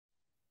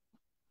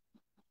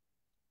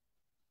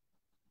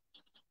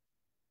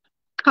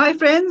Hi,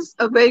 friends.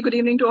 A very good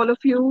evening to all of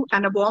you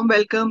and a warm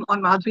welcome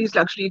on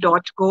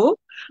madhvisluxury.co.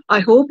 I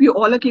hope you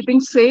all are keeping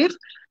safe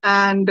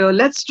and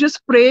let's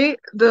just pray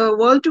the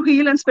world to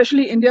heal and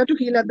especially India to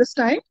heal at this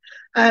time.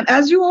 And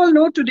as you all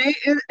know, today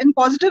is in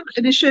Positive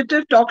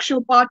Initiative Talk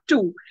Show Part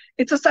 2.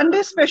 It's a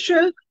Sunday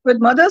special with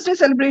Mother's Day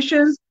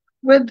celebrations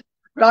with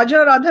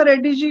Raja Radha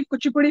Reddy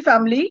Kuchipudi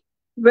family,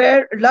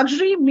 where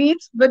luxury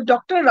meets with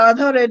Dr.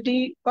 Radha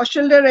Reddy,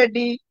 Kaushalya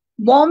Reddy,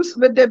 moms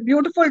with their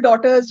beautiful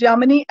daughters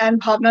Yamini and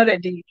Bhavana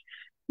Reddy.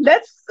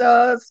 Let's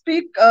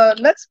spread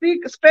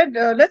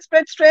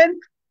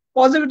strength,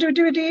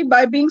 positivity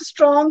by being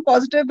strong,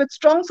 positive with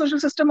strong social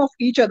system of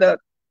each other.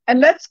 And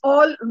let's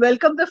all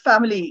welcome the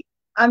family.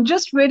 I'm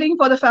just waiting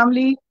for the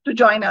family to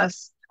join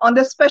us on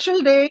this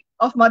special day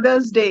of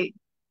Mother's Day.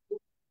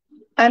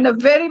 And a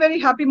very, very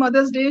happy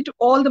Mother's Day to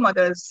all the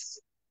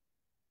mothers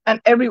and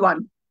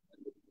everyone.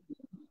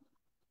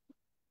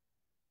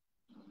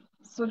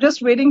 So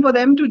just waiting for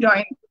them to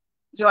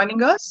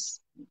joining us.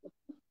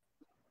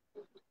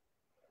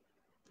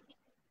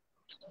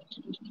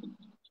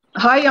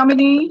 Hi,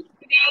 Yamini.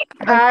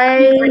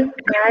 Hi.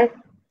 Hi.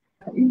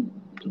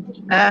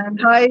 And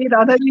hi,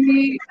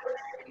 Radhaji,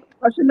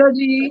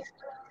 Kaushalya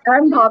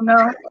and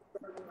Bhavna.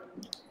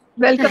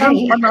 Welcome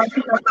on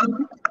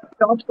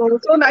Madhvisluxury.co.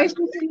 So nice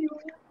to see you.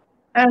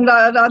 And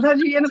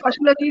Radhaji and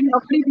Kaushalya,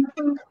 lovely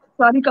people,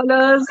 sari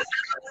colors.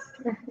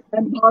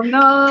 And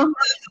Bhavna.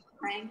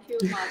 Thank you,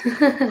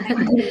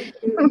 Madhu.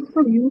 Thank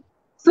you.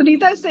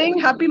 Sunita is saying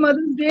Happy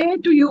Mother's Day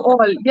to you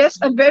all. Yes,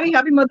 a very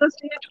happy Mother's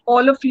Day to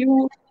all of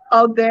you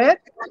out there.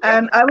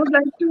 And I would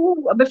like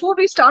to, before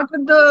we start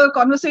with the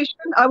conversation,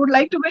 I would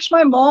like to wish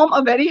my mom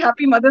a very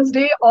happy Mother's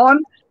Day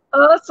on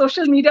a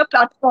social media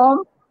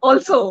platform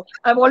also.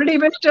 I've already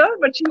wished her,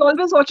 but she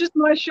always watches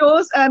my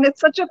shows and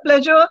it's such a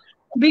pleasure.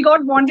 We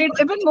got bonded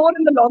even more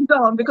in the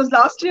lockdown because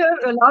last year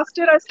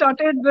I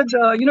started with,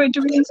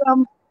 interviewing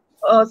some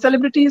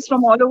celebrities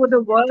from all over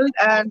the world,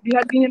 and we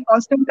had been in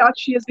constant touch.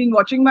 She has been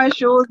watching my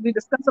shows. We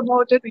discuss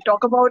about it. We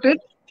talk about it.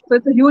 So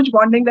it's a huge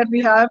bonding that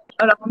we have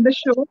around the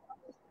show.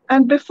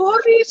 And before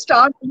we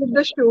start with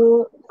the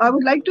show, I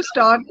would like to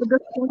start with the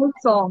school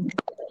song.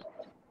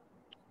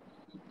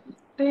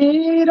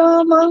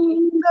 Tera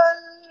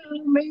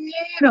mangal,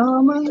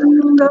 mera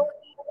mangal,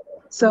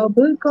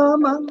 sabka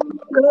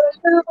mangal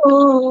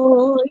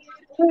hoye.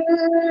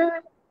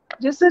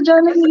 जिस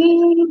जननी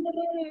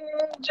ने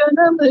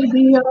जन्म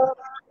दिया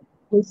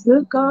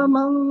उसका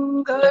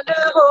मंगल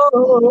हो.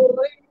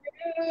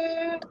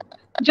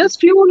 Just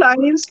few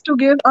lines to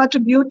give our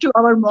tribute to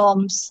our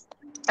moms.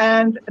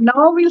 And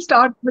now we'll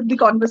start with the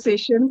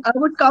conversation. I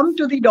would come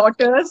to the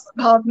daughters,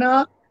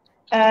 Bhavna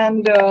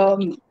and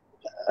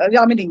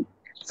Yamini.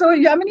 So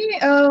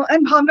Yamini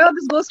and Bhavna,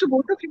 this goes to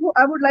both of you.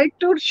 I would like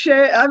you to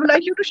share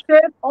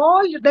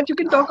all that you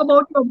can talk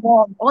about your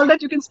mom, all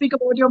that you can speak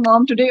about your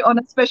mom today on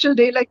a special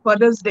day like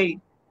Mother's Day.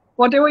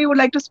 Whatever you would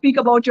like to speak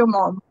about your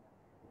mom.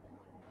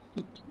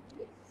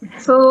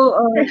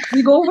 So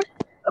we go with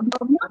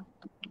Bhavna.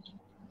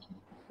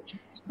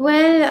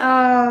 Well,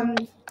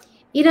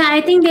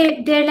 I think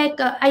they're like,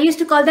 I used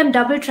to call them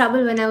double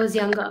trouble when I was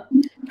younger.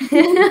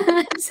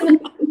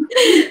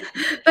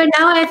 But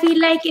now I feel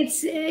like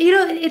it's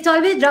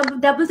always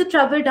double the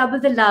trouble, double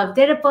the love.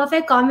 They're a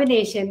perfect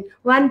combination.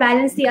 One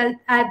balances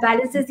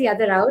the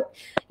other out,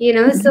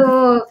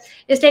 So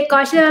it's like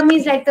Kaushalya Mami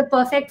is like the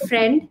perfect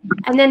friend,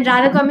 and then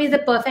Radha Mami is the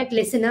perfect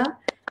listener.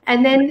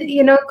 And then,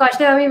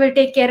 Kaushalya Mami will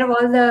take care of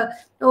all the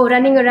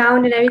running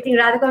around and everything.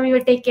 Radha Mami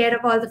will take care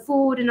of all the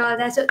food and all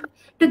that. So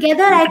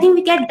together, I think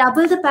we get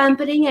double the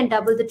pampering and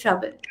double the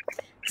trouble.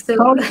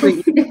 So,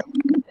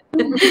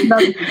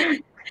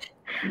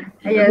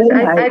 yes,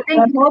 I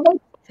think.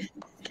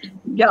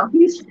 Yeah,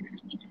 please.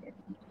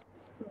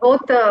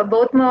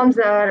 Both moms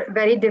are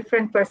very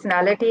different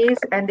personalities,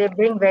 and they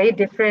bring very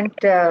different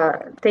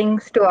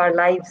things to our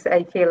lives,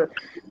 I feel.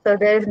 So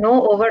there is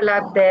no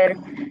overlap there,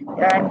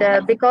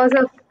 and because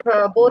of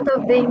both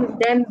of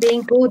them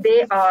being who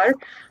they are,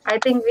 I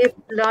think we've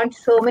learned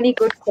so many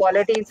good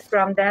qualities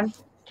from them.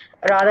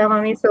 Radha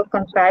Mami is so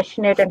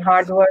compassionate and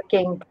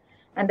hardworking,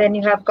 and then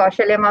you have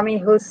Kaushalya Mami,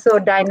 who's so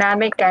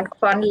dynamic and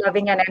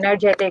fun-loving and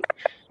energetic,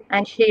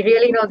 and she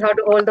really knows how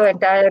to hold the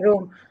entire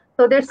room.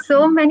 So there's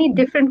so many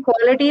different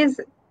qualities.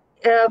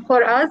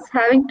 For us,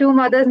 having two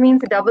mothers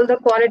means double the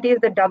qualities,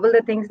 double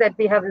the things that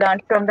we have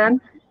learned from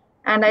them.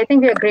 And I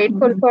think we are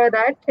grateful for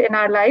that in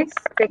our lives,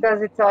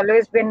 because it's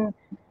always been,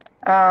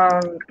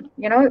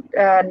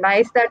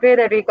 nice that way,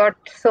 that we got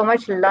so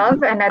much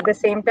love, and at the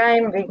same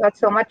time we got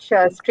so much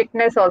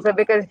strictness also,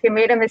 because if you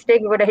made a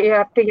mistake, you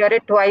have to hear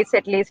it twice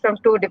at least from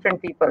two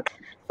different people.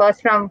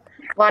 First from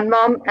one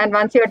mom, and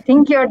once you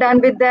think you're done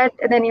with that,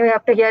 and then you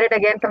have to hear it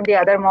again from the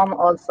other mom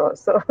also.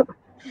 So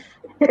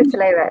it's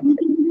like that.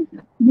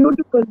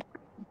 Beautiful.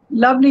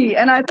 Lovely.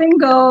 And I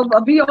think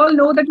we all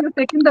know that you've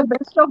taken the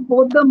best of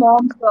both the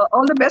moms.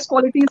 All the best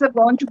qualities have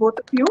gone to both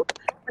of you.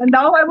 And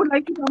now I would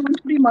like to come on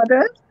to the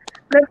mothers.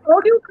 Like,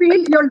 how do you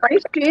feel your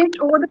life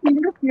changed over the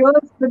period of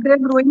years with their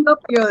growing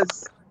up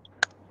years?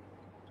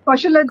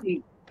 Kaushalya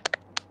ji.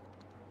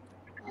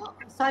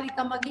 Sorry,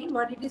 come again.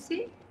 What did you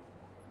say?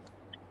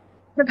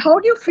 That how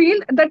do you feel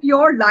that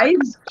your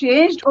lives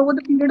changed over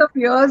the period of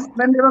years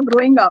when they were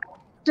growing up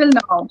till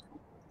now?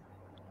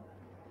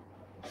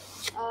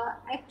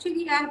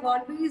 Actually, I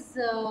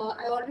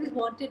always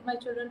wanted my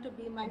children to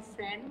be my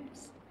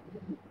friends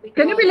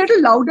Can you be a because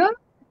little louder?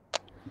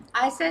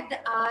 I said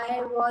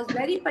I was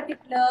very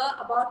particular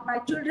about my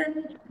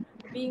children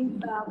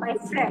being my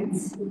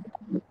friends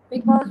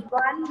because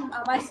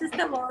my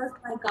sister was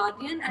my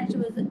guardian and she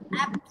was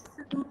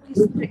absolutely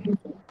strict,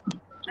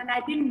 and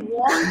I didn't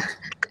want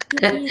to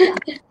be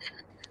that.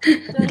 So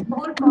in the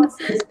whole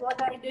process,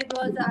 what I did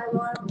was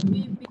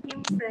we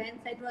became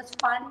friends. It was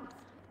fun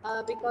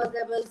because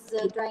I was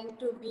trying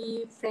to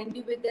be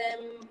friendly with them,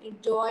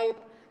 enjoy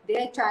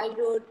their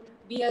childhood,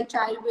 be a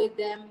child with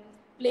them,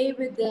 play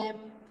with them,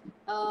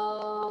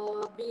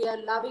 be a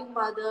loving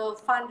mother,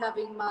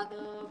 fun-loving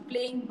mother,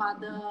 playing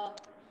mother.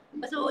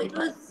 So it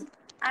was,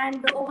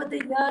 and over the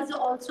years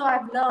also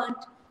I've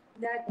learned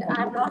that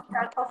I've lost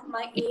track of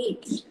my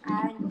age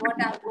and what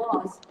I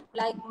was.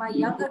 Like my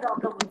younger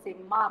daughter would say,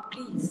 "Ma,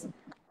 please,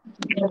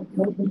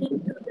 you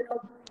need to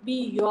be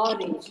your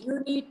age. You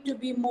need to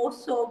be more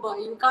sober.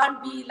 You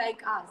can't be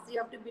like us. You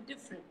have to be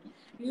different.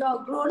 You are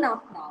grown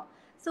up now."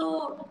 So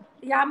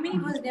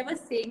Yamini was never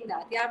saying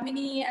that.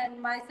 Yamini and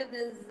myself,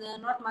 there's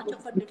not much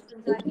of a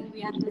difference. I think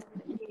we are just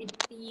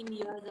 18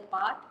 years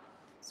apart.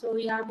 So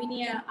Yamini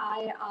and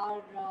I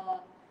are,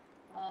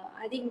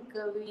 I think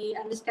we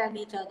understand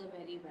each other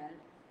very well.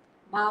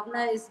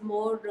 Bhavna is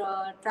more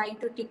trying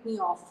to tick me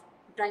off,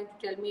 trying to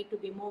tell me to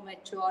be more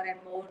mature and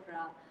more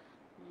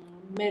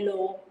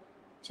mellow.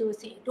 She would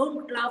say,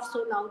 "Don't laugh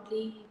so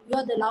loudly.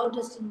 You're the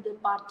loudest in the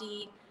party."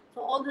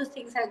 So all those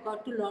things I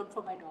got to learn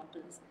from my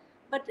daughters.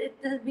 But it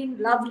has been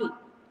lovely,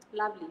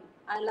 lovely.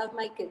 I love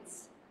my kids.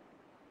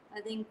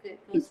 I think it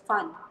was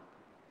fun.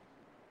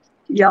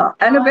 Yeah,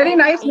 and Now a very I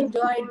nice.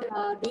 enjoyed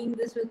doing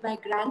this with my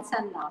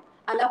grandson now.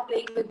 I love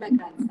playing with my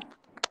grandson.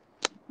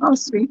 How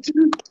sweet.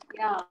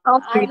 Yeah, How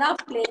I sweet. love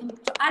playing.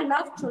 I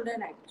love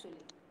children actually.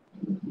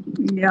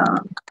 Yeah.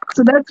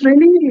 So that's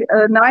really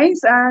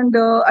nice, and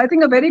I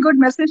think a very good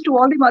message to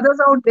all the mothers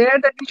out there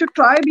that we should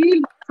try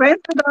be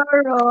friends with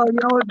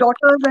our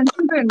daughters and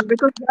children,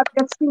 because that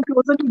gets you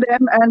closer to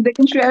them and they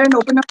can share and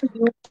open up with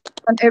you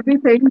on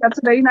everything. That's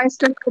a very nice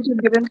tip that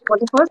you've given to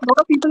all of us. A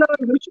lot of people are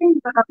wishing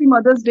a happy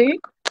Mother's Day.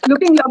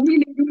 Looking lovely,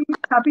 ladies.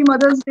 Happy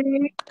Mother's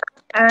Day,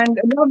 and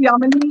love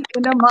Yamini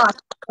in a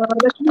mask.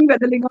 Rashmi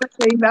Vedalinga is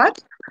saying that.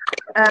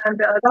 And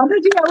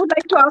Radhaji, I would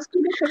like to ask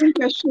you the same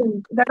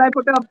question that I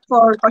put up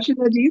for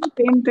Kaushalya ji, the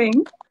same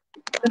thing.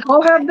 That how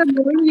have the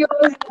growing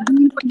years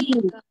been for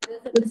you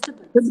There's a with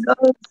disturbance.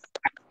 girls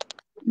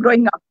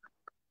growing up?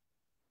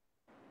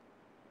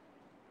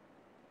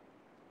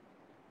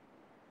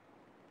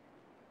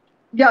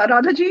 Yeah,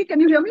 Radhaji, can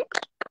you hear me?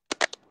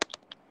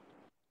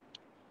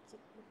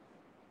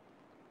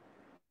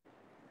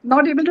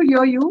 Not able to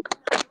hear you.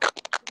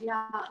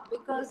 Yeah,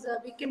 because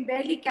we can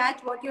barely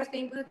catch what you're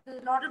saying because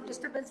there's a lot of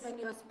disturbance when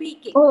you're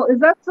speaking. Oh, is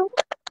that so?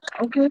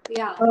 Okay.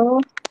 Yeah.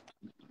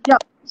 Yeah.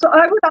 So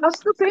I would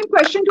ask the same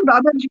question to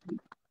Radhaji.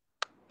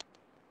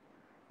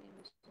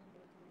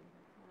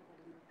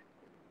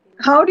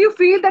 How do you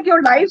feel that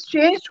your lives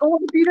changed over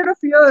the period of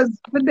years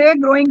with their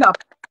growing up?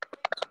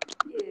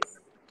 Yes.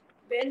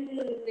 When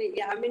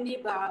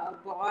Yamini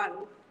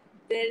born,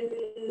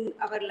 then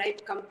our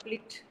life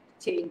complete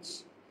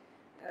change.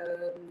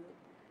 Um,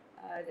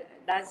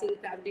 Dancing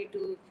family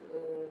to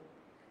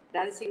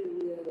dancing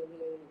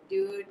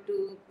duo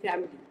to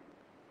family.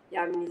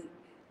 Yamini.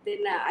 Then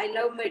I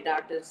love my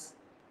daughters.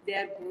 They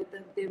are both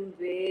of them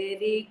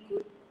very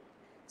good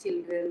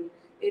children,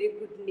 very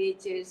good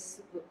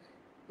natures.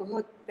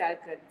 बहुत प्यार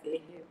करते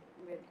हैं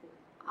मेरे को.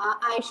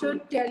 I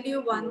should tell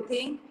you one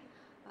thing.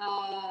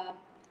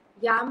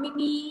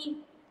 Yamini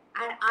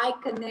and I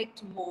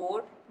connect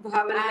more.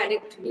 Bhavana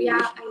connect me.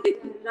 Yeah,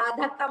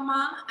 Radhakama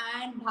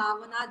and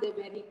Bhavana, they're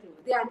very close.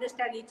 They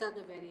understand each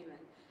other very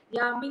well.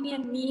 Yamini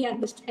and me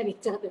understand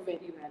each other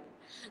very well.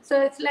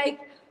 So it's like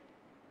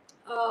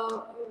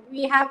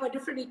we have a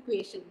different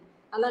equation.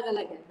 Alag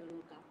alag hai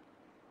dono ka.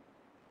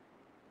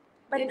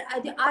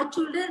 But our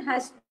children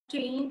has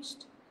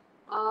changed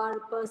our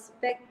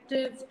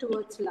perspective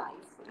towards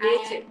life.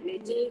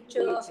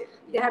 Nature.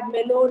 They have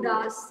mellowed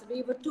us.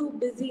 We were too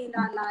busy in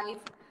our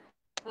life,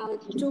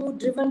 too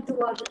driven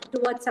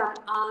towards our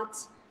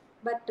arts.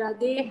 But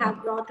they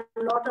have brought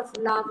a lot of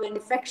love and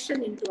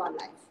affection into our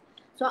life.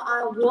 So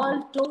our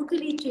world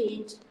totally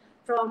changed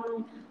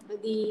from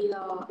the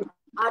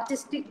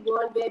artistic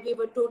world where we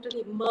were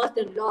totally immersed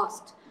and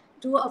lost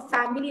to a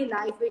family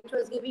life which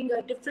was giving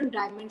a different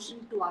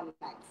dimension to our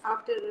life.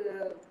 After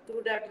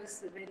two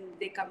daughters, when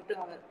they come to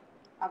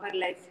our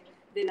life,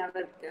 then our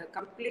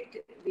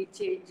complete we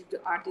changed to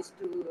artist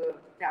to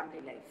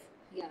family life.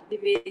 Yeah.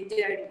 We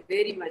enjoyed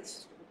very much.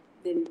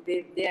 Then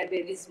they are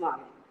very small.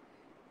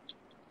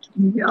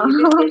 Yeah.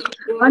 Even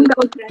they go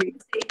Undoubtedly.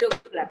 practice 8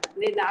 o'clock.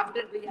 Then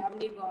after we have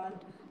gone,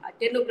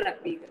 10 o'clock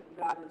we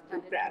gone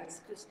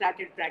to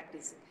started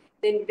practice.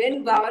 Then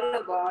when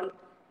Bhavana born,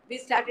 we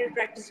started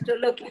practice to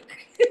look like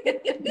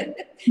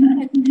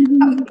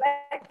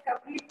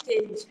complete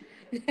change.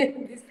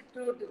 These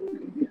two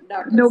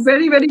daughters. No,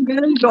 very, very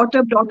well brought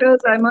up daughters,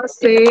 I must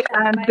say.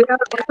 And they are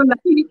also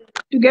lucky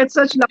to get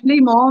such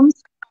lovely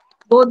moms,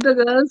 both the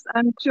girls.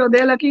 I'm sure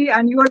they're lucky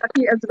and you are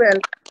lucky as well.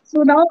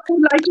 So now I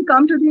would like to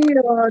come to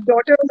the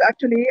daughters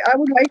actually. I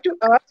would like to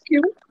ask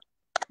you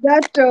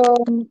that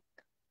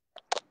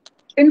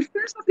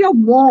influence of your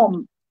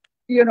mom,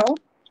 you know,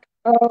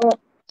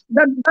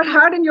 that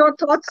had in your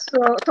thought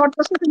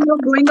process in your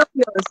growing up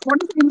years.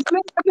 What is the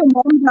influence that your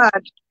mom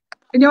had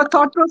in your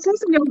thought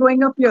process in your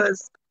growing up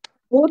years?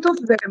 Both of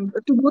them,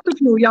 to both of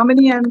you,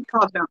 Yamini and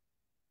Bhavna.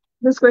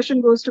 This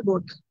question goes to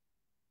both.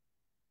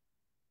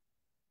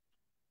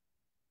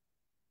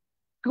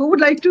 Who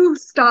would like to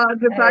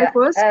reply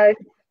first?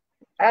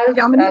 I'll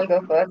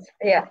go first.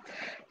 Yeah.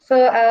 So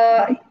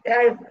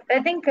I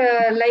think,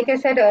 like I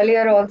said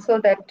earlier, also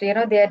that they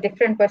are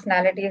different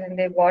personalities and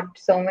they brought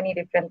so many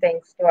different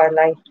things to our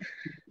life.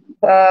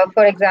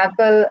 For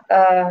example,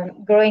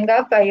 growing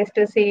up, I used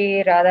to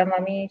see Radha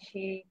Mummy.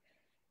 She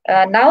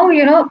now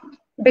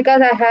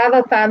because I have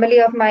a family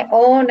of my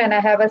own and I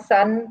have a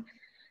son,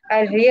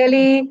 I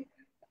really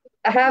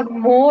have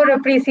more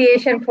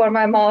appreciation for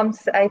my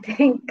moms. I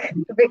think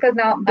because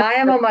now I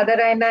am a mother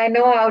and I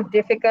know how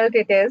difficult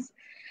it is,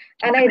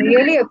 and I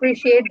really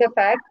appreciate the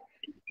fact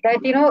that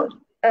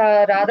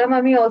Radha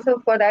Mummy also,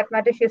 for that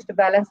matter, she used to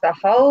balance the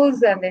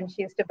house and then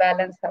she used to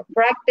balance her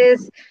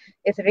practice.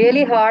 It's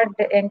really hard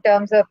in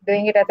terms of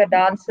doing it as a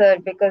dancer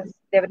because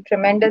they were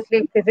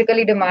tremendously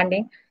physically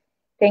demanding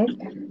things.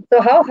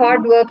 So how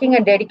hardworking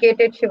and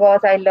dedicated she was,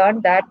 I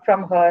learned that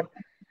from her.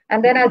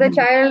 And then as a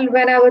child,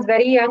 when I was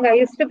very young, I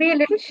used to be a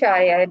little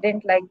shy. I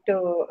didn't like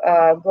to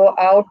go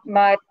out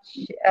much,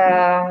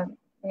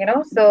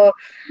 So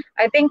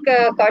I think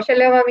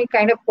Kaushalya Mami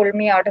kind of pulled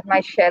me out of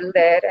my shell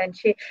there. And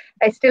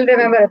I still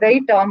remember,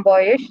 very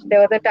tomboyish. There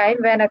was a time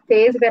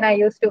when I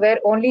used to wear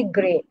only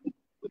gray.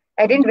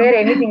 I didn't wear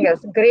anything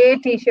else. Gray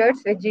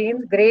t-shirts with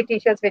jeans, gray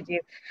t-shirts with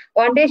jeans.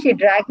 One day she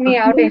dragged me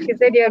out and she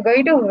said, "You're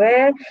going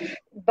to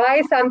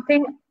buy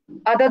something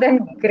other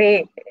than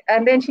gray."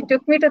 And then she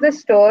took me to the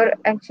store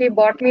and she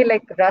bought me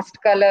like rust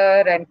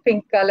color and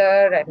pink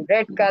color and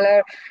red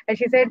color. And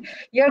she said,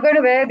 "You're going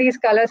to wear these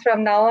colors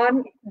from now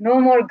on, no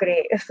more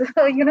gray." So,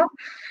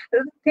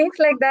 things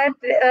like that.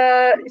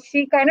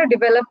 She kind of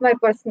developed my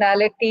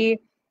personality.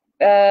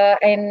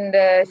 And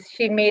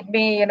she made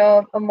me,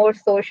 a more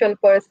social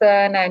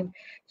person, and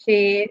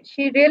she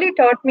really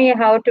taught me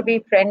how to be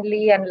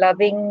friendly and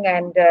loving,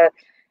 and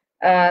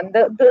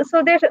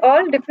so there's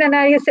all different.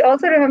 I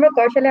also remember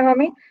Kaushalya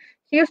Mami.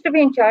 She used to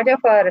be in charge of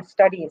our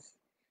studies.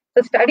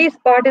 The studies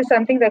part is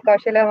something that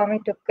Kaushalya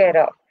Mami took care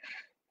of.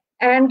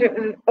 And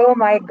oh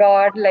my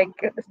God,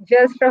 like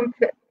just from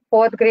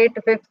fourth grade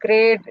to fifth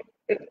grade,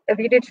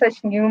 we did such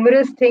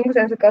numerous things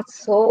and we got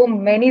so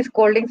many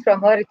scoldings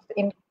from her. It's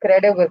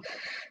incredible.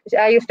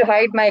 I used to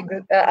hide my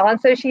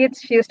answer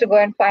sheets. She used to go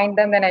and find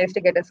them. Then I used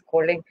to get a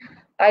scolding.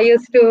 I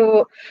used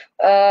to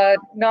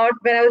not,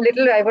 when I was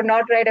little, I would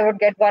not write. I would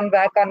get one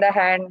back on the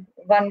hand,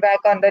 one back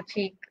on the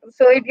cheek.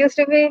 So it used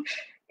to be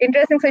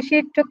interesting. So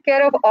she took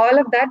care of all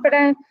of that. But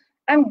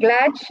I'm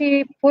glad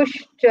she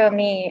pushed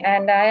me,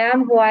 and I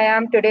am who I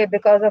am today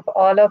because of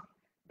all of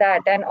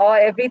that and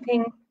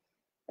everything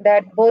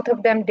that both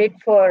of them did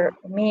for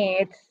me.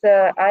 It's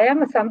I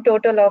am a sum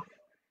total of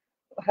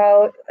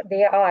how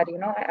they are,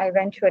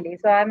 eventually.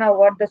 So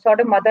what the sort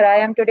of mother I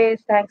am today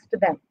is thanks to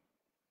them.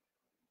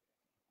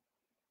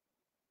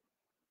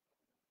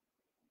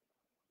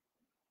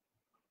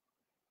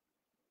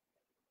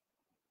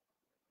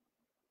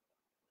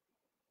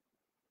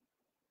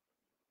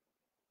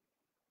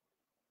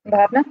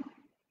 Bhavna?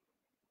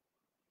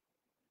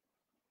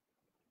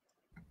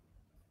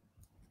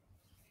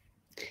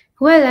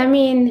 Well, I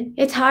mean,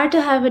 it's hard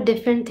to have a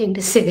different thing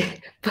to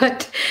say,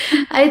 but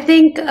I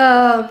think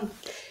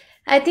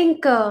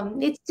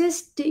it's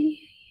just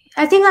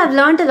I think I've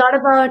learned a lot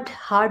about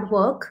hard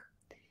work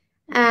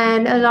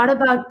and a lot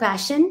about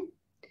passion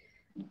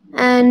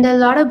and a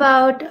lot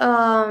about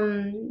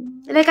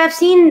like I've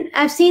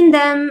seen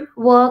them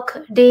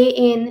work day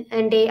in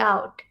and day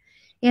out,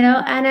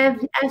 and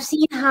I've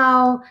seen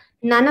how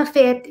none of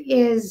it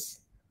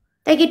is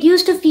like it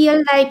used to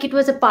feel like it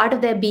was a part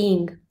of their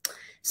being.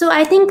 So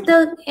I think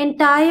the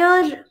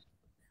entire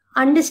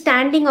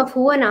understanding of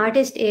who an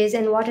artist is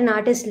and what an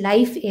artist's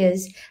life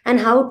is and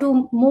how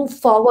to move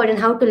forward and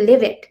how to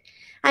live it.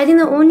 I think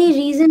the only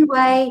reason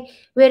why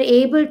we're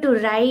able to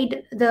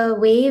ride the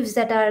waves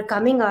that are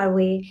coming our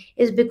way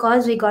is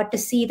because we got to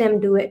see them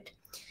do it.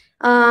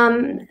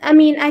 I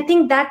mean, I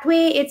think that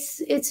way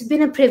it's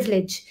been a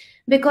privilege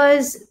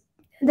because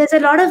there's a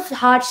lot of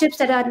hardships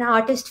that an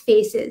artist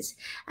faces,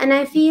 and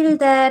I feel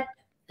that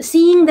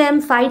seeing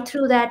them fight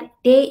through that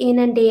day in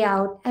and day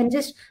out and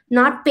just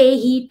not pay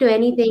heed to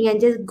anything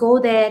and just go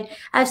there.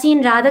 I've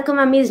seen Radhika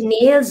Mami's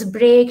nails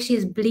break,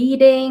 she's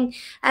bleeding.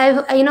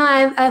 I've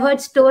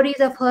heard stories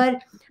of her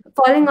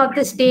falling off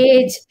the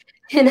stage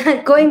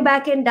and going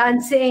back and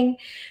dancing.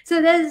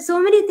 So there's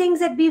so many things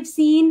that we've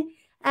seen,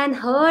 and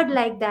heard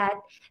like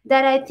that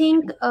I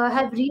think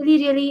have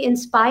really, really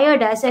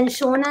inspired us and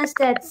shown us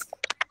that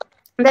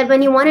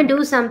when you want to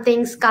do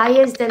something, sky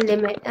is the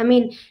limit. I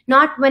mean,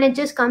 not when it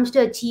just comes to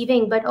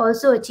achieving, but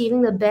also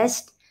achieving the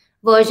best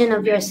version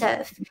of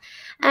yourself.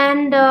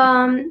 And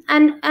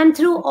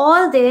through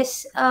all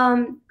this,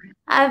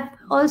 I've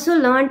also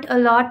learned a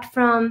lot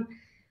from,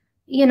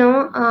 you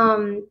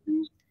know,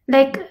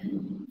 like,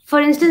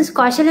 for instance,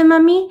 Kaushalya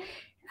mummy,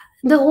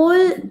 the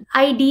whole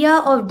idea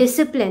of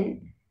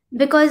discipline,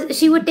 because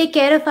she would take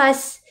care of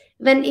us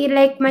when,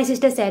 like my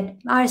sister said,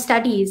 our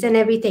studies and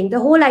everything. The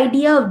whole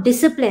idea of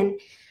discipline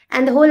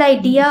and the whole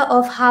idea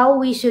of how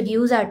we should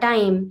use our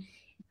time,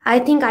 I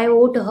think I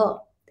owe to her.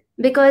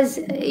 Because,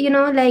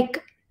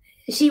 like,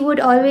 she would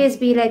always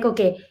be like,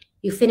 okay,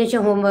 you finish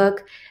your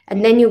homework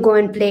and then you go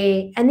and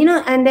play, and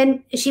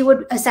then she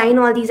would assign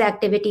all these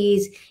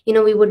activities.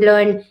 We would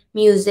learn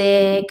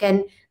music,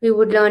 and we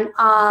would learn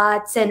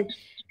arts, and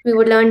we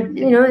would learn,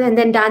 and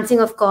then dancing,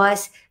 of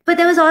course. But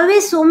there was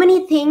always so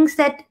many things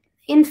that,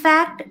 in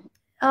fact,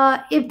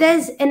 if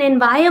there's an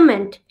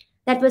environment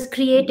that was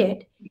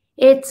created,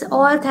 it's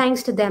all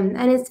thanks to them.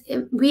 And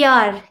we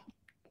are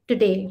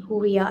today who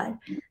we are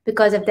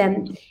because of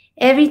them.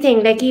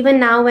 Everything, like, even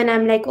now when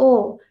I'm like,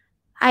 oh,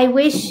 I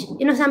wish,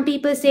 some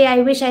people say, I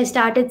wish I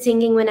started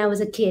singing when I was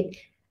a kid.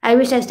 I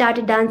wish I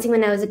started dancing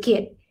when I was a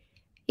kid.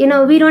 We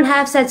don't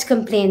have such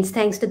complaints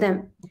thanks to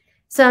them.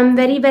 So I'm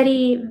very,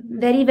 very,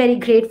 very, very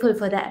grateful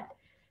for that.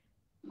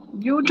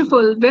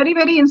 Beautiful, very,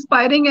 very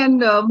inspiring and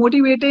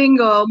motivating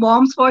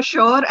moms for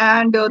sure.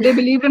 And they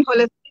believe in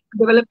holistic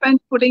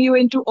development, putting you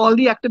into all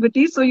the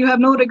activities. So you have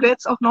no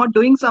regrets of not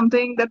doing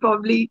something that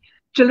probably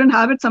children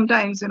have it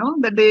sometimes,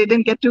 that they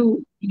didn't get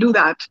to do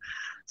that.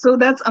 So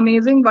that's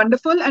amazing,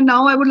 wonderful. And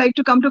now I would like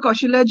to come to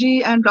Kaushalya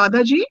ji and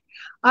Radha ji.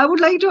 I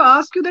would like to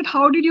ask you that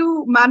how did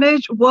you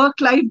manage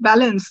work-life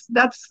balance?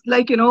 That's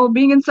like,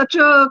 being in such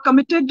a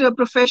committed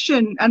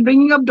profession and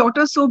bringing up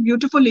daughters so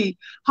beautifully.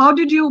 How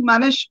did you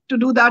manage to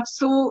do that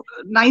so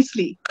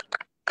nicely?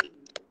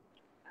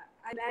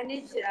 I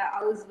manage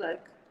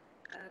housework.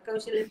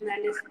 Kaushalya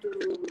managed to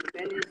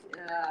manage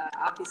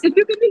office If work.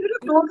 you can be a little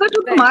closer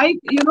to the mic,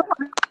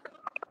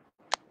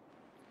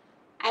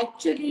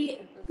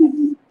 Actually,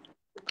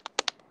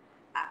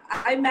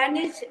 I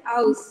manage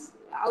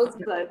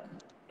housework.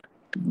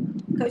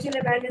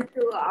 Kaushalya managed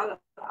to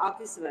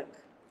office work.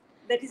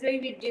 That is why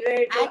we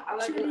divide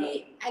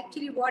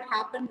Actually, what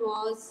happened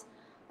was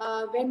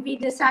when we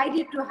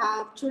decided to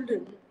have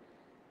children,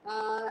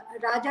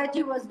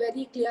 Rajaji was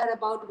very clear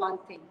about one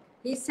thing.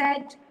 He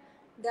said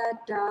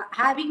that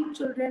having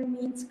children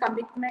means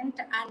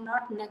commitment and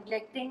not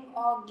neglecting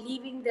or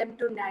leaving them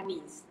to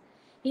nannies.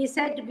 He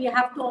said we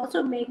have to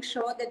also make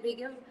sure that we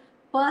give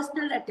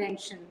personal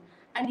attention.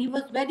 And he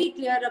was very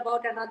clear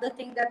about another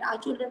thing, that our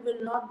children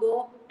will not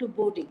go to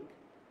boarding.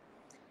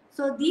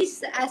 So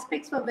these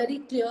aspects were very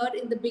clear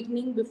in the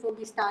beginning before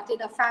we started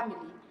a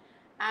family.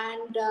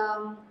 And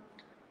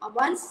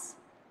once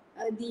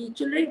the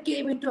children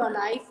came into our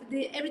life,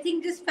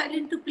 everything just fell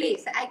into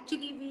place.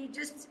 Actually, we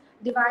just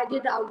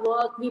divided our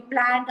work, we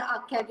planned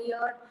our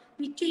career,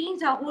 we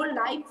changed our whole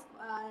life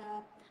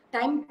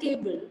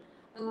timetable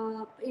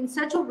in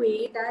such a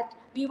way that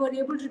we were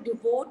able to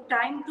devote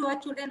time to our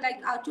children.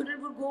 Like, our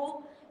children would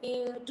go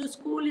to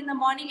school in the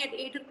morning at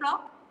 8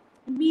 o'clock.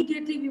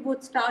 Immediately we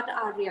would start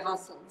our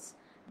rehearsals.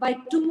 By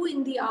 2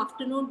 in the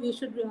afternoon, we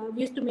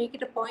used to make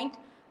it a point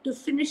to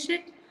finish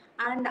it.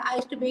 And I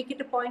used to make it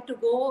a point to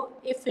go,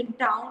 if in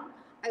town,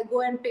 I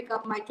go and pick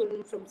up my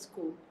children from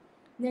school.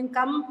 Then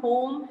come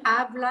home,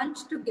 have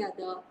lunch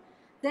together.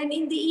 Then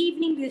in the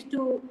evening, we used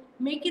to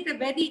make it a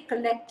very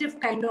collective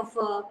kind of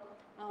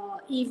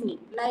evening.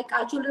 Like,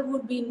 our children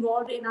would be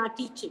involved in our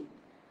teaching.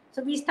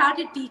 So we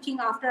started teaching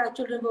after our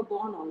children were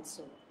born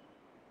also.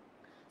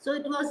 So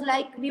it was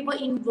like we were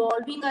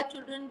involving our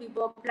children, we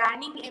were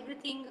planning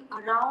everything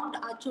around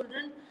our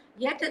children,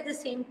 yet at the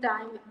same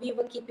time, we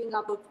were keeping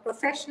up a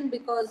profession,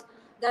 because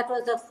that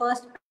was the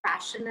first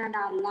passion and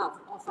our love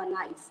of our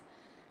life.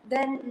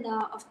 Then,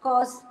 of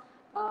course,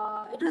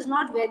 it was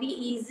not very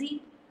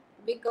easy,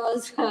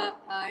 because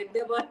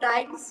there were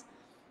times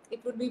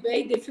it would be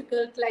very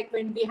difficult, like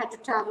when we had to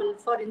travel.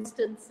 For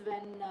instance,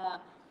 when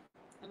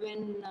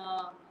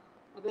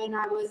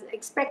I was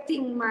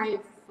expecting my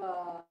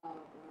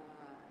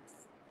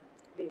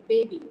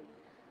baby.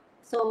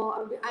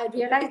 So I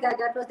realized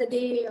that was the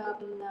day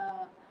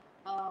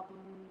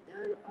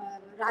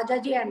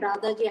Rajaji and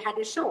Radhaji had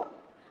a show,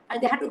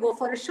 and they had to go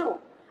for a show,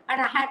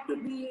 and I had to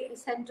be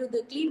sent to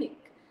the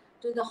clinic,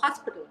 to the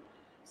hospital.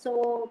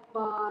 So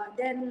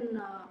then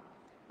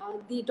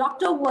the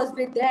doctor was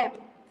with them.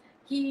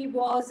 He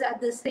was at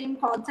the same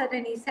concert,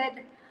 and he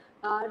said,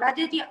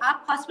 Rajaji,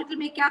 aap hospital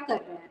mein kya kar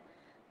rahe hain?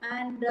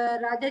 And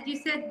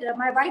Rajaji said,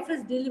 my wife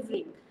is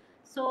delivering.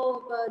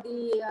 So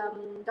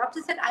the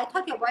doctor said, I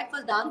thought your wife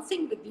was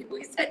dancing with you.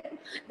 He said,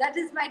 that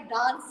is my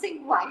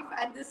dancing wife,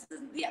 and this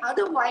is the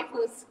other wife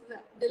who's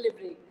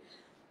delivering.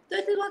 So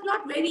it was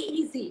not very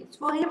easy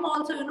for him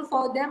also,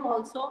 for them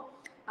also,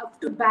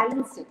 to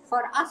balance it,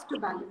 for us to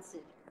balance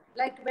it.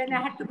 Like when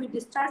I had to be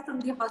discharged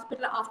from the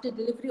hospital after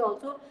delivery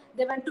also,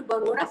 they went to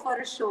Baroda for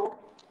a show.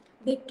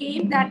 They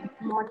came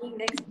that morning,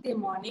 next day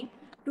morning,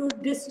 to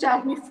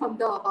discharge me from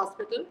the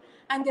hospital,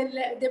 and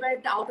they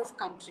went out of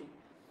country.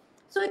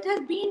 So it has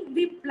been,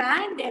 we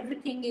planned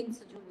everything in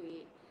such a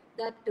way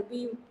that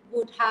we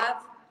would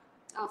have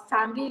a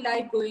family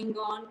life going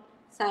on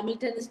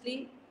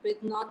simultaneously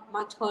with not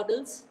much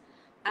hurdles,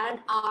 and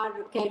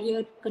our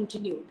career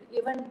continued.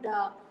 Even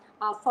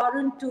our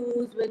foreign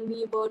tours, when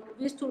we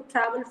used to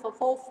travel for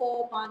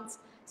 4 months,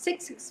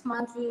 6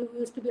 months, we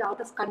used to be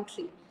out of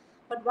country.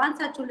 But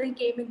once our children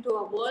came into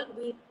our world,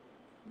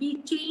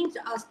 we changed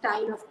our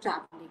style of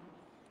traveling.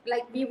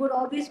 Like we would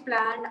always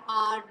plan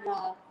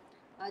our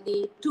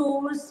the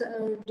tours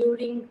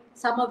during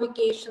summer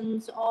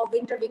vacations or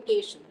winter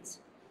vacations,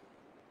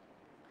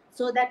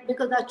 so that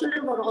because our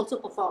children were also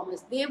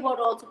performers, they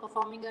were also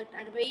performing at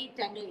a very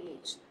tender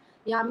age.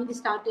 Yamini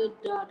started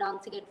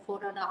dancing at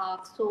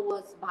 4.5, so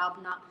was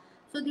Bhavna.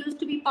 So they used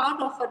to be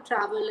part of a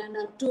travel and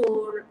a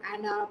tour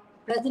and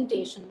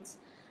presentations.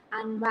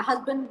 And my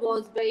husband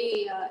was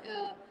very,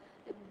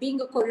 being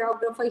a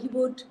choreographer, he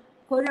would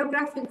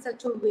choreograph in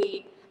such a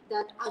way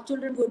that our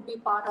children would be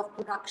part of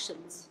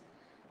productions.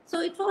 So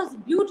it was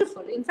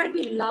beautiful. In fact,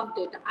 we loved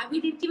it. We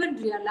didn't even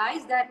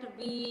realize that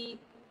we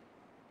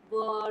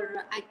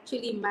were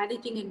actually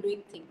managing and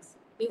doing things.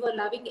 We were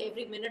loving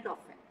every minute of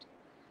it.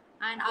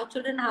 And our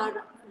children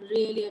are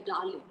really a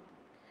darling.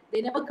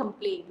 They never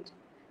complained.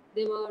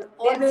 They were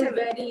always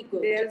very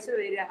good. They also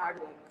very hard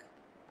work.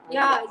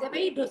 Yeah, they're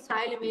very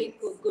docile and very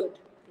good.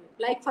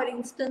 Like for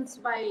instance,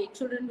 my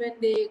children, when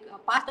they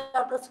passed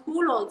out of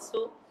school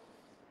also,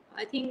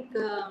 I think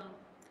uh,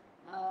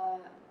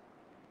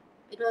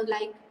 it was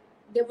like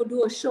they would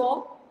do a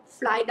show,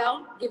 fly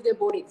down, give their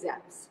board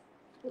exams.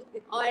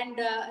 And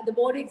the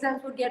board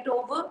exams would get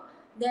over,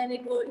 then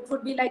it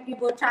would be like we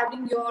were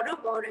traveling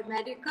Europe or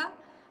America,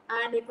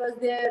 and it was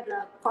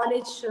their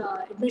college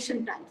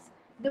admission times.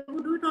 They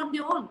would do it on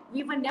their own.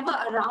 We were never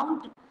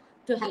around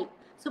to help.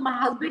 So my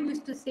husband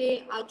used to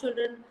say our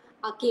children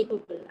are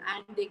capable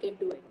and they can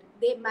do it.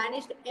 They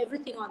managed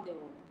everything on their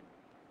own,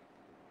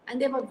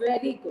 and they were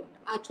very good.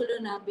 Our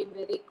children have been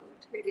very good.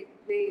 Very,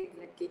 very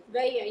lucky.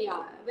 Very,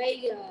 yeah,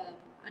 very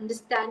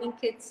understanding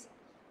kids.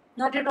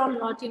 Not at all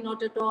naughty,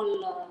 not at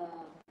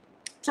all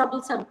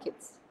troublesome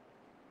kids.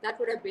 That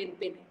would have been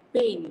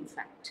pain, in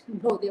fact.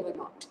 No, they were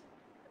not.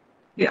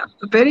 Yeah,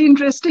 very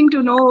interesting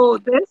to know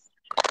this.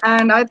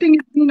 And I think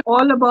it's been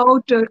all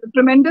about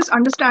tremendous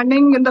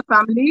understanding in the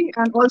family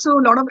and also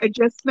a lot of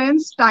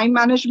adjustments, time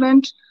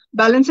management,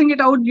 balancing it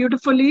out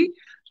beautifully.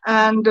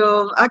 And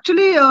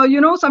actually,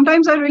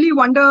 sometimes I really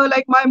wonder,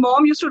 like my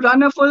mom used to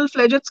run a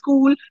full-fledged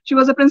school. She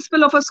was a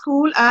principal of a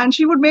school, and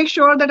she would make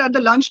sure that at the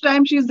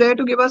lunchtime she's there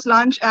to give us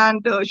lunch,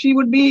 and she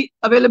would be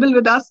available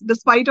with us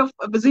despite of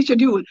a busy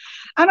schedule.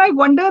 And I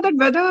wonder that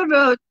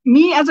whether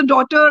me as a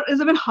daughter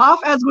is even half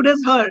as good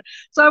as her.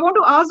 So I want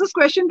to ask this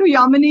question to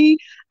Yamini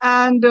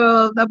and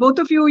the both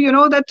of you,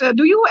 that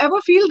do you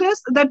ever feel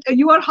this, that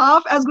you are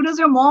half as good as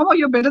your mom or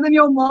you're better than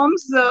your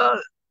moms,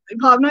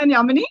 Bhavna and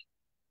Yamini?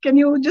 Can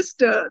you just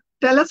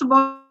tell us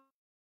about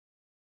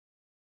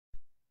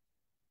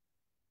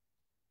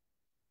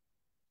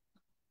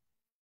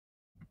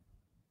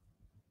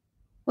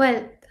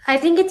Well, I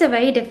think it's a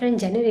very different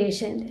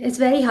generation. It's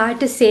very hard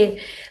to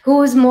say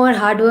who's more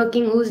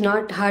hardworking, who's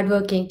not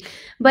hardworking.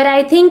 But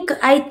I think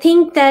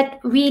that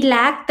we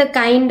lack the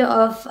kind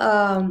of.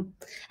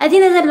 I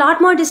think there's a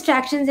lot more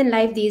distractions in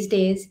life these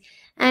days,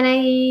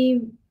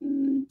 and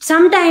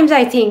sometimes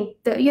I think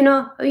in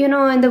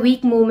the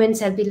weak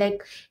moments I'll be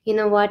like, you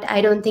know what?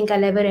 I don't think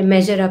I'll ever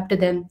measure up to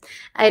them.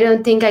 I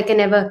don't think I can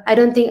ever. I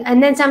don't think.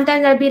 And then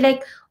sometimes I'll be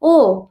like,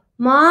 oh,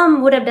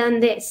 mom would have done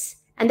this,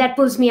 and that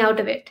pulls me out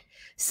of it.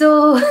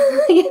 So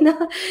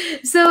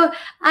so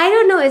I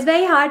don't know, it's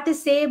very hard to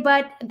say,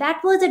 but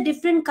that was a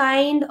different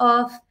kind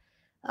of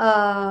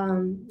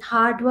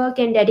hard work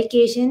and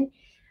dedication,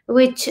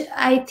 which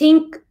I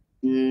think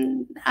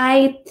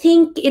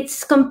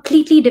it's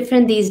completely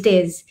different these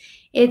days.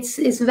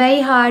 It's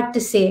very hard to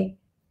say.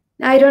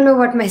 I don't know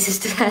what my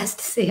sister has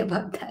to say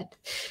about that.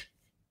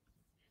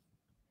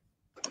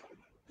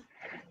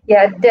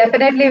 Yeah,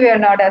 definitely we are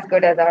not as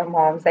good as our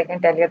moms. I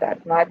can tell you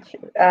that much.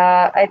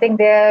 I think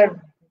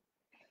they're.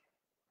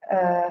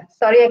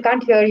 Sorry, I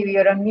can't hear you.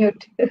 You're on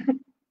mute.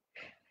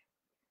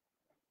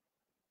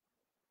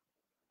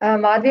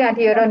 Madhvi,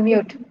 auntie, you're on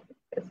mute.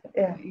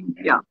 Yeah.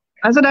 Yeah,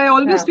 I said I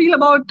always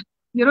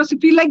Yeah.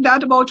 feel like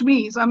that about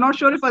me. So I'm not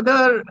sure if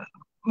other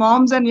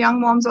moms and young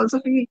moms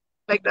also feel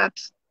like that.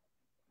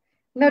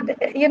 No,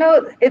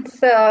 it's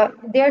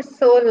they're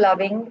so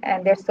loving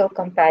and they're so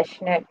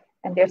compassionate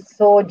and they're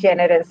so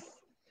generous,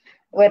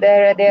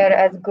 whether they're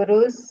as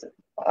gurus,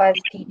 as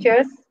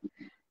teachers,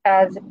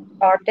 as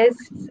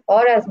artists,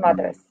 or as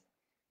mothers.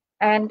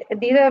 And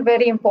these are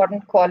very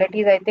important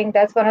qualities. I think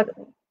that's one of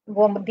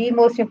the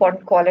most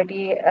important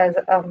quality as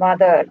a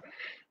mother.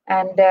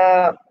 And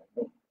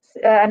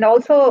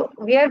also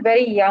we are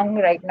very young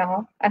right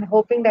now and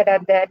hoping that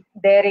at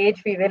their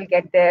age we will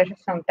get there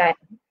sometime.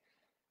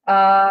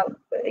 Uh,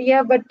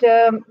 yeah, but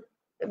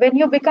when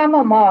you become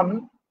a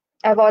mom,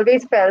 I've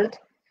always felt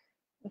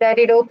that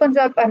it opens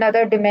up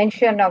another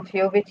dimension of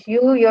you which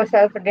you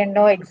yourself didn't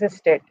know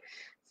existed.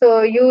 So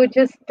you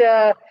just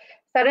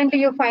suddenly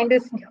you find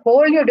this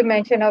whole new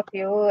dimension of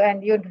you,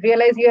 and you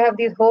realize you have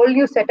these whole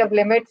new set of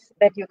limits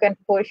that you can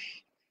push,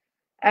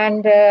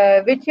 and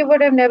which you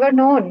would have never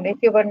known if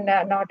you were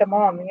not a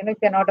mom. You know, if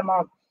you're not a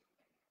mom.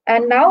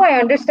 And now I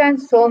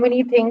understand so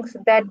many things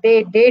that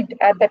they did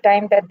at the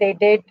time that they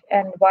did,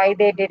 and why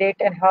they did it,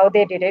 and how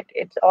they did it.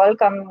 It's all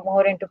come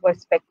more into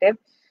perspective.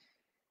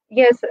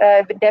 Yes,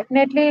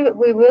 definitely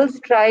we will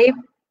strive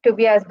to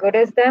be as good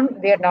as them.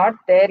 We are not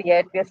there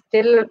yet. We are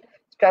still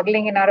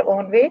struggling in our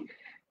own way.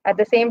 At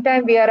the same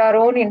time, we are our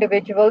own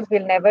individuals.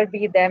 We'll never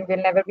be them.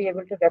 We'll never be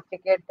able to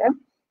replicate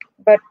them.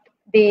 But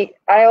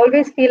I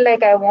always feel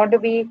like I want to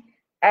be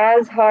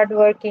as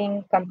hardworking,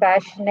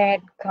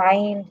 compassionate,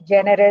 kind,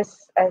 generous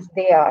as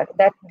they are.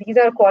 That these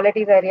are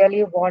qualities I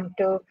really want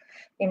to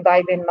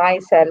imbibe in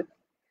myself,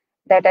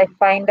 that I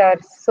find are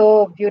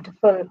so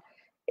beautiful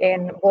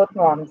in both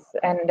moms.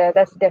 And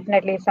that's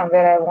definitely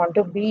somewhere I want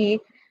to be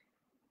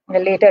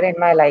later in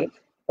my life,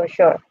 for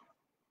sure.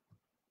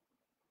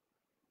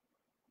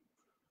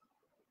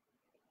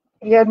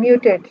 You're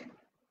muted.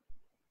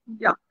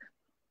 Yeah.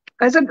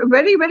 I said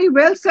very, very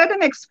well said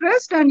and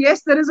expressed. And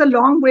yes, there is a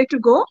long way to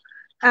go.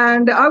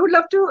 And I would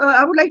like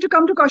to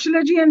come to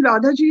Kaushalya ji and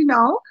Radha ji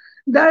now.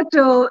 That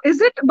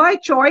is it by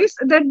choice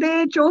that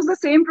they chose the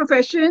same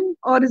profession,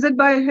 or is it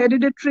by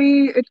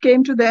hereditary? It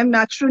came to them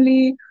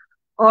naturally,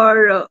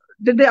 or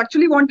did they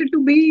actually wanted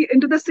to be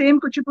into the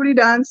same Kuchipudi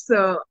dance,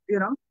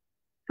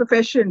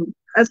 profession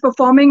as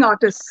performing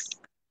artists?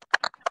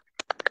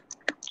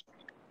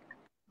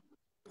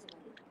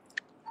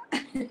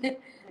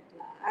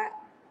 I,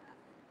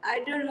 I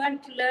don't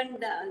want to learn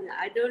dance.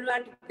 I don't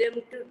want them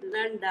to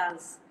learn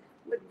dance,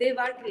 but they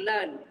want to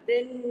learn.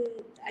 Then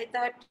I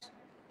thought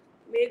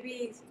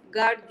maybe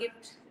God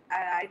gift.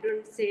 I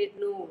don't say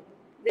no.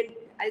 Then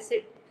I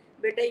said,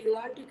 better you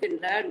want, you can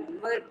learn.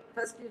 But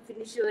first you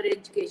finish your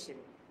education,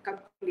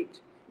 complete.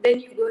 Then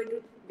you're going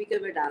to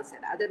become a dancer.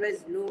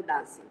 Otherwise, no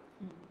dancing.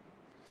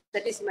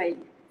 That is my.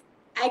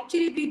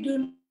 Actually, we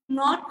do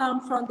not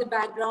come from the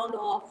background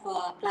of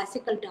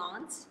classical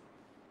dance.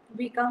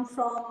 We come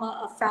from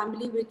a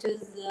family which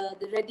is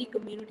the Reddy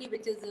community,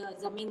 which is a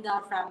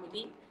Zamindar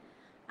family.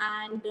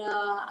 And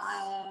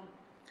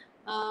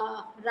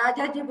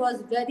Rajaji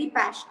was very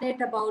passionate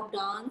about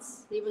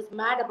dance. He was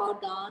mad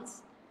about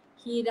dance.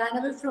 He ran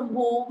away from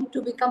home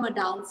to become a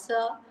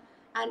dancer.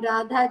 And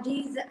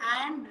Radhaji's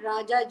and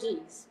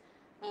Rajaji's,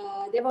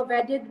 they were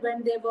wedded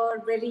when they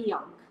were very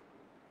young.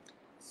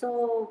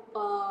 So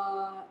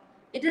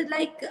it is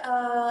like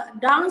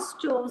dance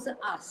chose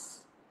us,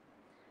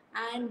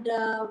 and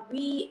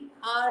we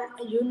are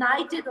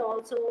united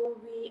also.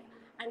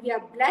 We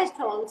are blessed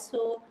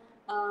also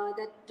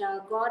that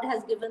God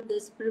has given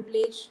this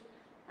privilege,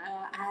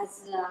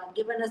 has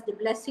given us the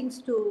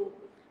blessings to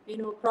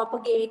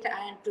propagate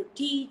and to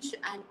teach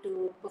and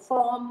to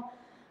perform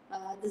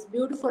this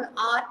beautiful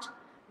art,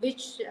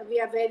 which we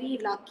are very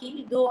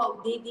lucky.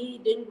 Though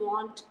Didi didn't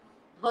want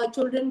her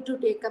children to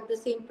take up the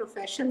same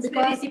profession, it's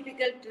because very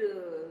difficult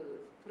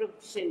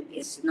profession.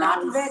 it's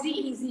not dance. very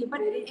easy. But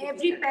Very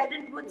every difficult.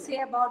 parent would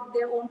say about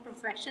their own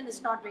profession,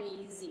 it's not very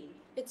easy.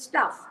 It's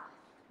tough.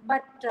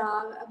 But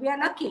we are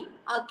lucky.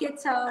 Our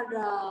kids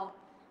are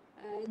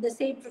in the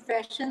same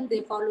profession.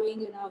 They're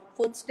following in our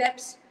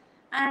footsteps.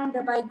 And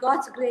by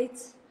God's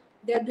grace,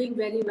 they're doing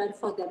very well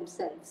for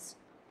themselves.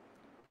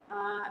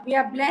 We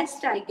are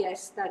blessed, I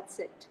guess. That's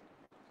it.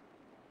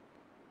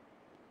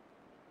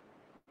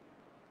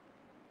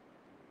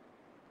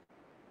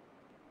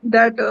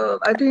 That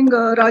I think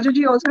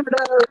Rajaji also had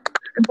an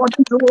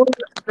important role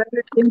when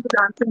it came to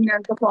dancing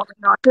and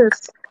performing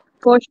artists,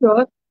 for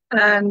sure.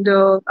 And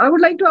I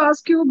would like to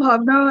ask you,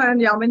 Bhavna and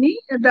Yamini,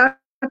 that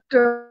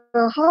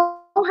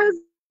how has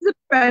the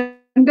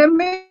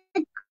pandemic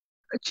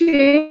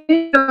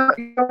changed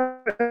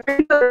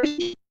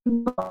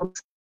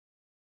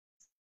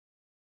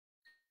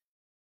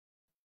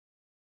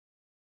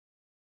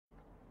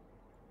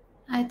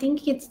I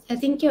think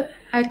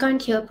I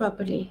can't hear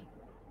properly.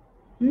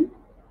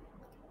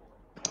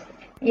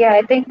 Yeah,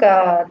 I think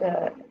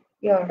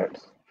your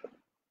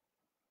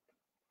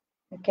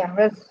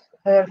camera's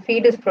her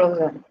feed is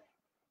frozen.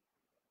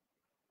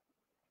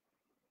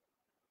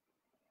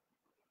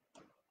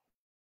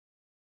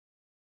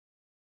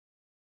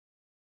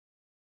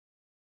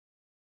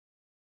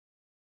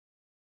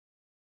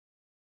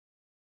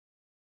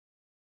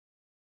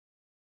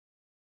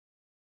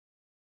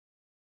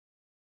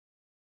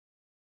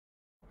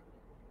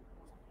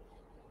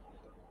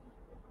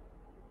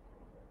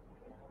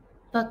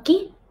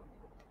 Bucky?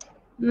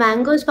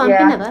 Mangoes Yeah,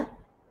 pumpkinava?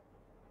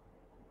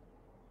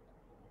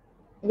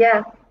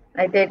 yeah,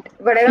 I did,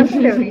 but I don't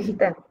think I've reached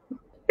them.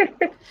 I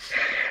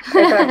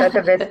thought that's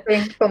the best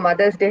thing for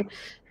Mother's Day.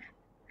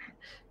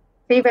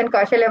 See, when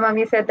Kaushalya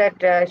Mami said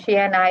that she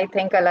and I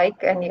think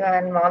alike and you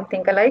and mom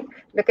think alike,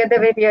 look at the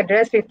way we are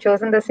dressed. We've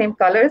chosen the same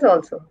colors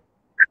also.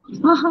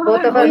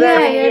 Both of Oh us are yeah,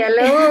 in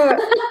yellow,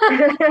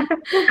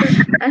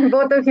 and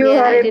both of you yeah.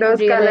 are I in didn't those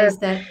colors. realize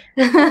that.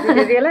 Did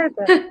you realize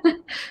that?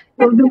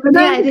 So the Yeah, weather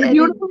I is did.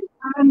 beautiful,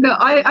 and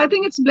I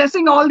think it's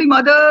blessing all the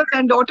mothers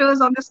and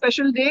daughters on this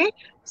special day.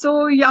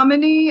 So,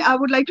 Yamini, I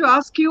would like to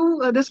ask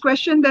you this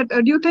question: that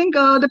do you think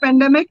the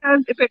pandemic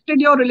has affected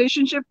your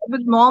relationship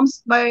with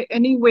moms by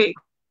any way,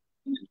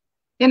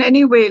 in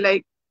any way,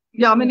 like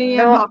Yamini and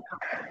No, Bhavna?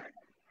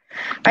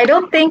 I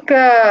don't think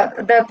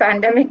the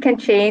pandemic can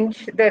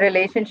change the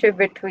relationship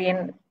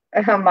between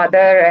a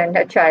mother and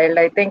a child.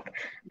 I think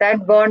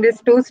that bond is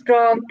too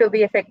strong to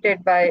be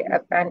affected by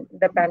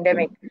the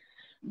pandemic.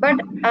 But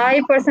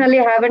I personally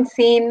haven't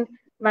seen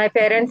my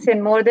parents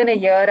in more than a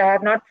year. I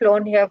have not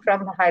flown here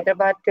from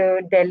Hyderabad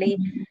to Delhi.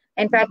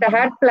 In fact, I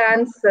had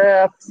plans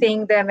of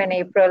seeing them in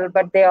April,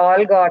 but they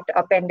all got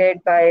upended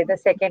by the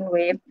second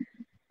wave.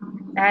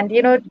 And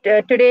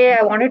today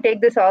I want to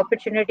take this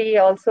opportunity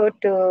also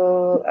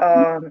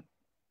to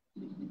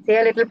say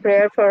a little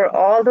prayer for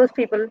all those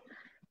people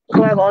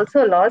who have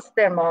also lost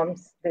their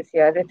moms this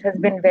year. It has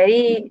been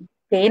very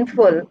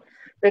painful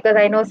because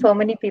I know so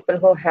many people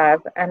who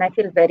have, and I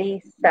feel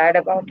very sad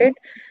about it.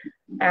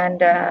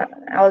 And I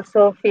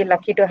also feel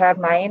lucky to have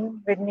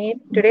mine with me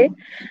today.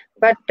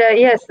 But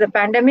yes, the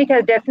pandemic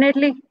has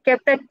definitely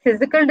kept that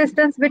physical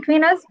distance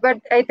between us. But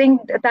I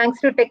think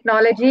thanks to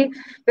technology,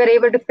 we're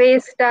able to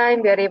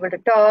FaceTime, we're able to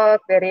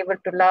talk, we're able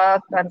to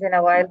laugh once in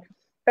a while.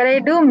 But I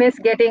do miss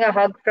getting a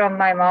hug from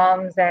my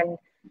moms and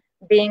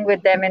being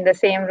with them in the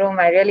same room.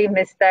 I really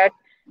miss that.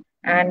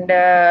 And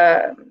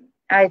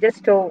I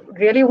just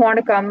really want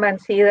to come and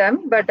see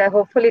them. But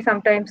hopefully,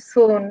 sometime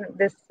soon,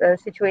 this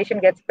situation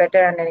gets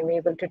better and I'm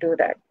able to do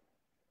that.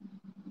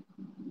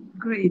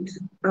 Great,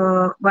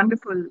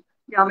 wonderful,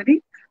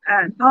 Yamini.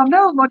 And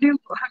Bhavna, what do you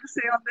have to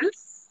say on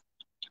this?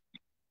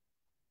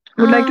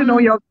 Would like to know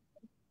Um, your.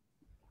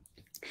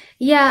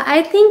 Yeah,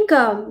 I think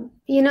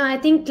I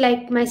think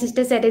like my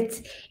sister said,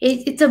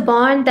 it's a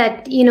bond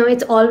that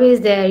it's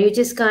always there. You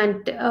just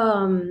can't.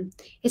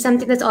 It's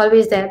something that's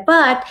always there.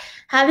 But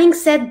having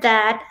said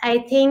that, I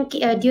think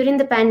during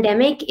the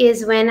pandemic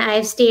is when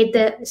I've stayed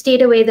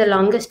away the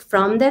longest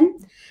from them,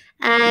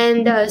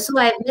 and so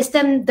I've missed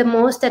them the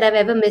most that I've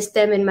ever missed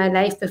them in my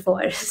life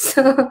before.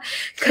 So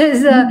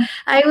because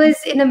I was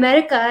in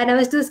America and I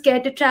was too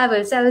scared to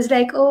travel, so I was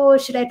like, oh,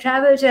 should I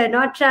travel? Should I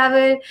not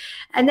travel?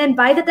 And then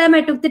by the time I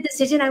took the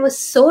decision, I was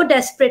so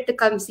desperate to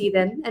come see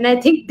them. And I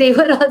think they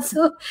were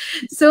also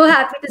so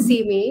happy to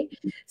see me.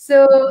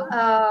 So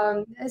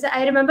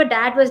I remember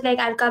dad was like,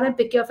 I'll come and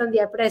pick you up from the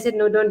airport. I said,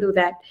 no, don't do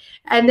that.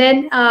 And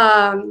then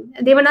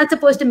they were not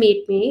supposed to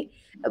meet me.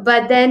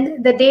 But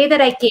then the day that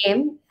I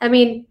came, I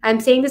mean, I'm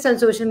saying this on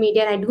social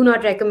media and I do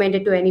not recommend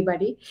it to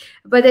anybody.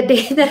 But the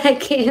day that I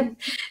came,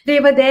 they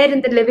were there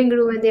in the living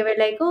room and they were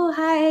like, oh,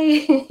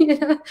 hi.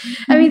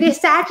 I mean, they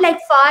sat like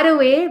far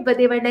away, but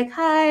they were like,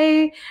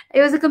 "Hi."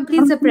 It was a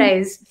complete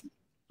surprise.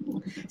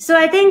 So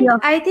Yeah.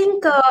 I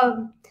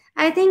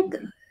think,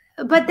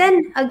 but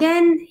then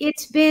again,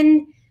 it's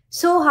been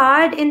so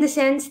hard in the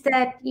sense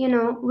that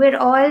we're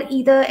all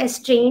either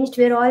estranged,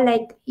 we're all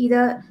like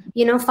either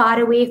far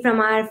away from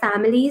our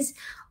families,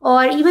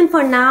 or even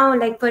for now,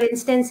 like for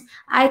instance,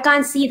 I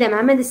can't see them.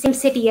 I'm in the same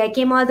city. I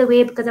came all the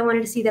way because I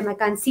wanted to see them. I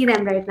can't see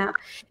them right now.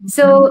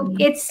 So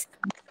it's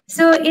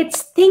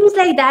things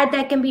like that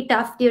that can be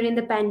tough during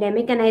the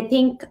pandemic, and I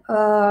think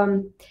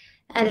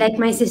and like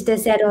my sister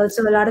said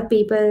also, a lot of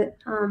people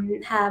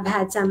have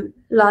had some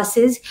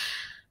losses,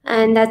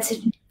 and that's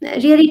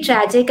really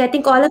tragic. I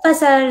think all of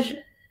us are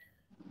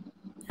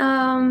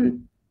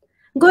um,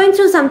 going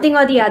through something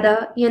or the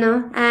other,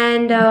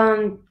 and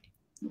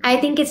I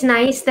think it's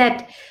nice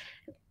that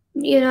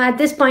at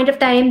this point of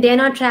time they're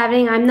not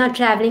traveling, I'm not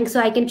traveling, so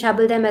I can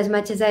trouble them as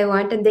much as I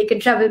want and they can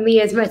trouble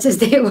me as much as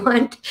they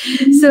want.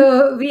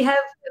 So we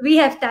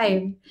have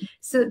time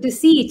so to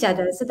see each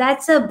other, so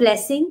that's a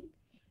blessing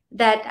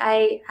that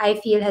I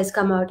feel has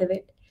come out of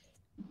it.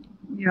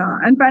 Yeah,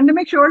 and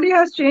pandemic surely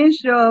has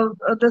changed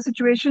the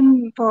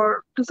situation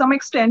for to some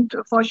extent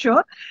for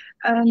sure.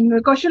 And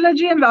Kaushalya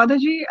ji and Radha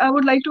ji, I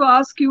would like to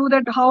ask you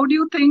that how do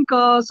you think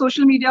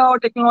social media or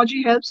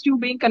technology helps you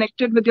being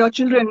connected with your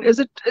children? Is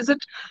it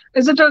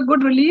a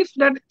good relief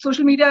that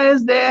social media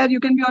is there? You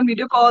can be on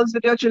video calls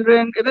with your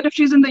children, even if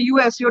she's in the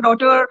US. Your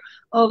daughter,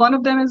 one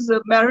of them is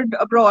married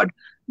abroad,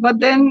 but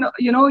then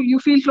you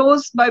feel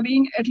close by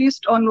being at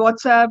least on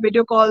WhatsApp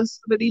video calls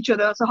with each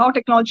other. So how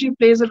technology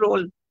plays a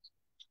role?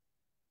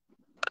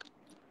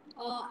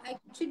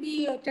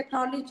 Actually,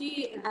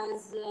 technology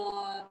has,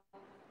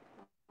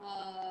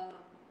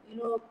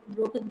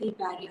 broken the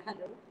barrier.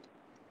 Hello,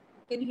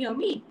 can you hear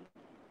me?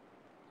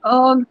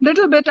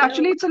 Little bit. Hello.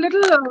 Actually, it's a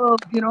little,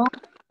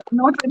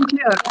 not very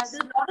clear. Yeah, there's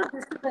a lot of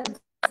disturbance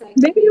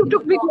Maybe actually you when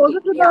took you're me closer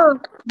talking. to Yeah.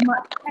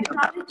 yeah.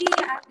 Technology,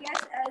 I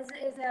guess,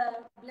 is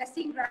a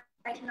blessing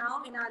right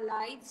now in our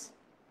lives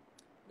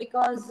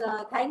because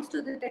thanks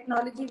to the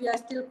technology, we are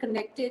still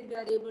connected. We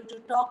are able to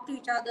talk to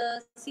each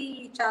other, see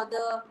each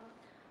other,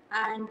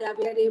 and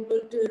we are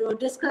able to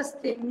discuss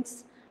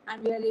things,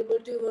 and we are able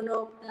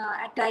to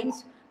at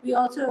times We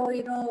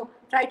also,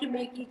 try to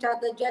make each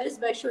other jealous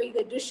by showing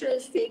the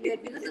dishes, saying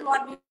that this is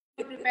what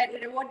we prepared,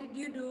 what did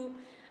you do?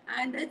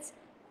 And it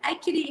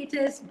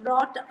has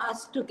brought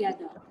us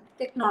together.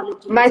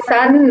 Technology, in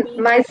spite of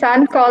being. My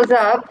son calls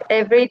up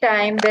every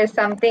time there's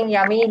something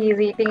yummy he's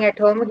eating at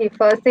home. He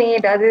first thing he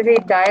does is he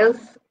dials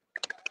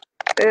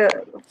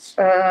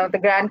the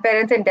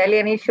grandparents in Delhi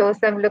and he shows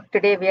them, look,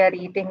 today we are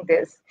eating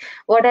this.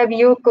 What have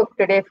you cooked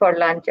today for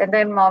lunch? And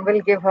then mom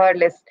will give her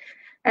list.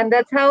 And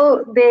that's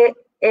how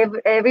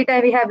every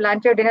time we have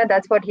lunch or dinner,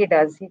 that's what he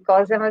does. He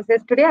calls them and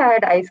says, today I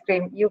had ice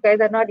cream. You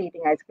guys are not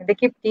eating ice cream. They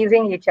keep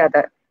teasing each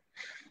other.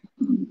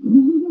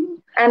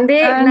 And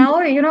now,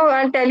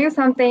 I'll tell you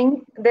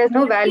something. There's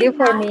no value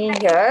for me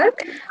here.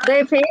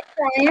 They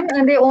FaceTime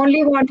and they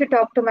only want to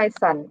talk to my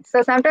son.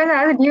 So sometimes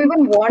I ask, do you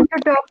even want to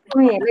talk to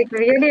me? Like,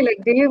 really,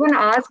 like, do you even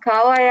ask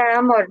how I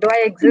am or do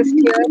I exist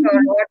here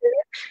or what is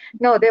it?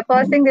 No, the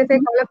first thing they say,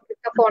 call up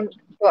the phone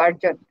to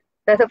Arjun.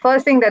 That's the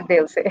first thing that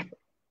they'll say.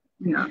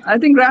 Yeah, I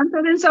think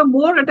grandparents are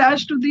more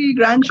attached to the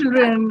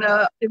grandchildren.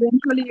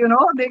 Eventually,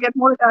 they get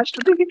more attached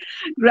to the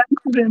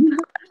grandchildren.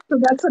 So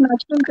that's a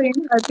natural thing,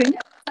 I think.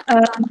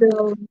 And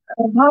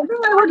Bhavna,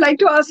 I would like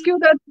to ask you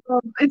that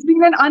it's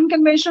been an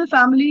unconventional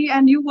family,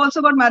 and you've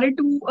also got married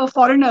to a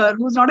foreigner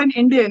who's not an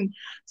Indian.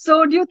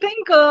 So do you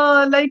think,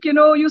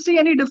 you see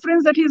any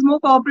difference that he's more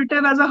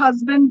cooperative as a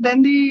husband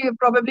than the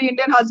probably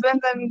Indian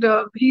husband, and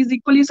he's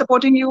equally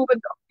supporting you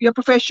with your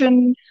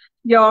profession,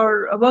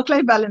 your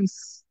work-life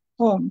balance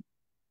home?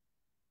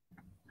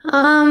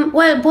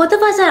 Well, both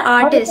of us are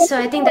artists, so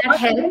I think that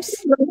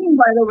helps.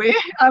 By the way,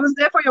 I was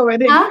there for your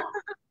wedding. Huh?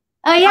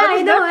 Yeah,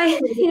 I know.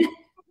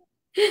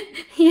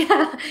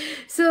 Yeah.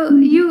 So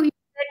you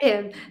met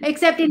him.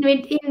 Except in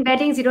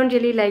weddings, you don't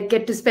really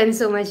get to spend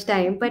so much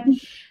time. But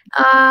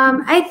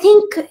I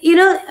think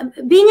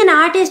being an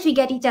artist, we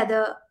get each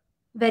other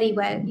very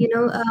well.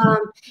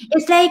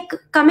 It's like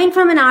coming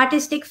from an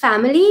artistic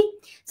family.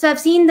 So I've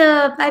seen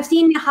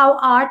how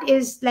art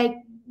is like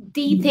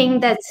the thing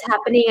that's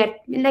happening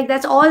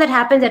that's all that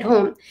happens at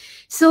home.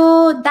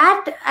 So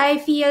that I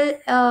feel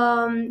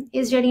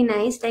is really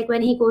nice. Like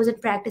when he goes and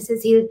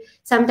practices, he'll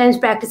sometimes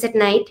practice at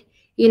night,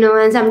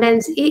 and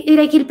sometimes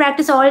he'll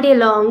practice all day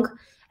long.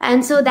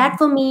 And so that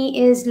for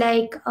me is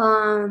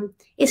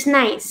it's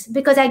nice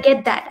because I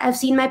get that. I've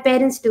seen my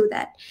parents do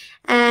that,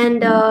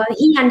 and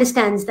he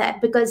understands that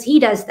because he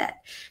does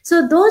that.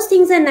 So those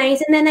things are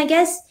nice. And then I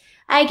guess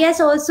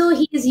also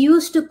he is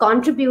used to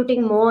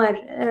contributing more.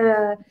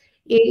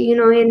 In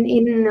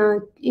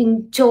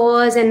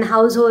chores and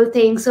household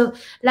things. So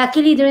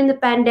luckily during the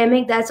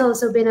pandemic, that's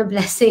also been a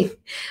blessing.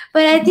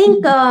 But I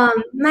think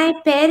my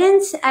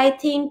parents, I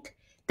think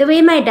the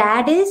way my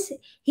dad is,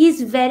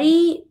 he's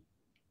very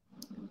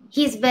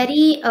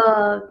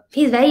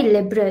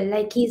liberal.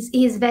 Like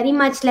he's very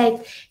much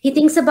like he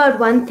thinks about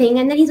one thing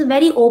and then he's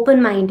very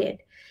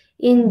open-minded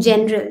in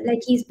general. Like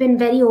he's been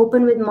very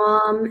open with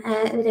mom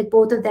and like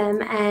both of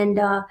them, and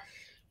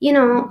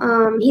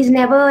he's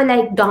never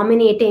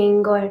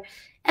dominating, or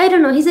I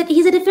don't know, he's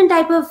a different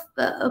type of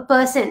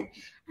person.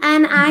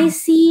 And I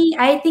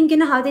think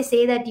how they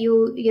say that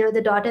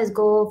the daughters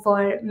go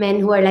for men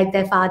who are like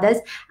their fathers.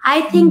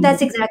 I think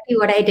that's exactly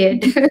what I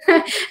did.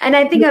 And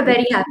I think I'm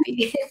very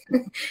happy.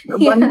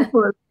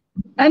 Wonderful.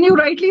 And you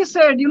rightly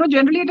said,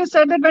 generally it is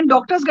said that when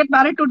doctors get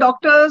married to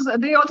doctors,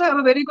 they also have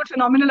a very good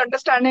phenomenal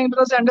understanding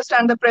because they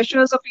understand the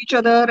pressures of each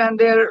other and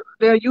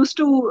they're used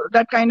to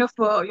that kind of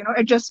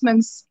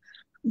adjustments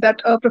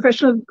that a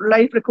professional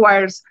life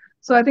requires.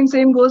 So I think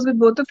same goes with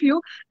both of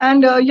you.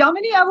 And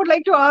Yamini, I would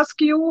like to ask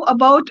you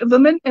about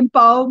women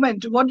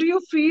empowerment. What do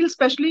you feel,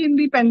 especially in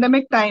the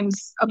pandemic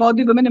times, about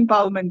the women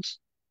empowerment?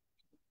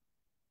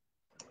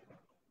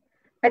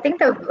 I think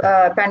the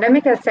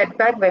pandemic has set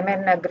back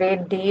women a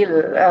great deal.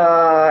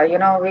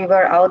 We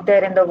were out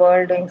there in the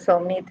world doing so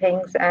many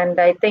things, and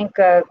I think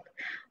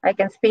I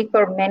can speak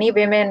for many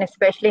women,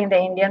 especially in the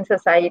Indian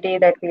society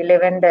that we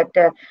live in,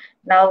 that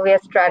now we are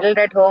straddled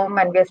at home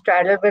and we are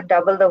straddled with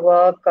double the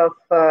work of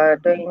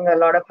doing a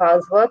lot of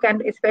housework,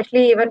 and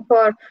especially even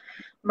for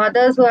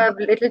mothers who have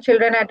little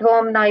children at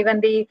home, now even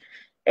the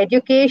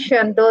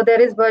education, though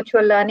there is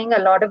virtual learning, a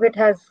lot of it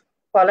has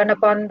fallen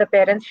upon the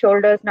parents'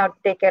 shoulders now to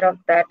take care of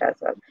that as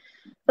well.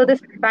 So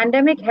this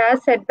pandemic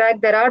has set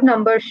back. There are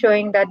numbers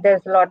showing that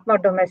there's a lot more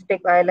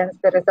domestic violence.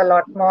 There is a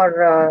lot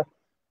more,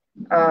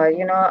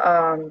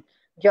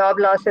 job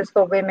losses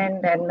for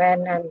women and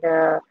men, and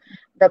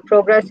the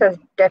progress has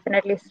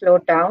definitely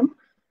slowed down.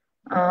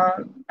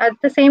 At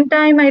the same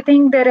time, I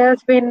think there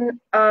has been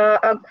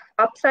a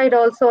upside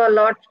also a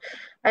lot.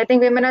 I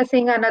think women are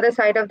seeing another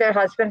side of their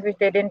husbands, which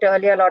they didn't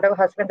earlier. A lot of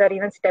husbands are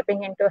even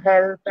stepping into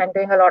help and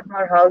doing a lot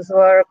more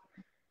housework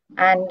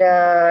and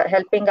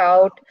helping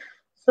out.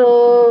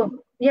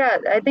 So, yeah,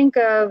 I think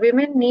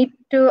women need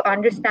to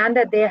understand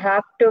that they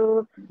have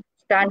to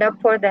stand up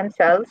for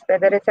themselves,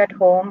 whether it's at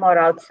home or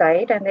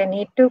outside, and they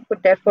need to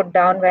put their foot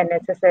down when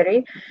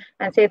necessary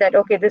and say that,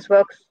 okay, this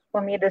works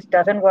for me, this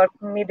doesn't work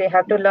for me. They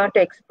have to learn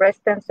to express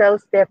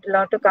themselves. They have to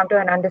learn to come to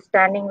an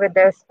understanding with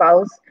their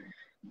spouse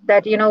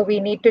that we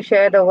need to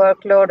share the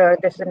workload, or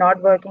this is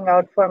not working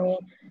out for me.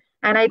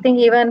 And I think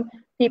even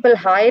people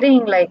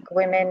hiring like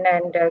women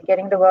and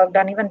getting the work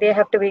done, even they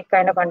have to be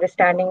kind of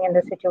understanding in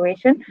the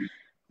situation.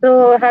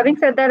 So having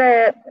said that,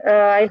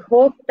 I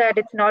hope that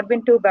it's not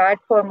been too bad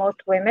for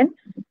most women,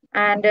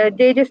 and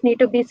they just need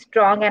to be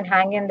strong and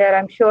hang in there.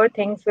 I'm sure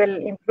things will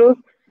improve.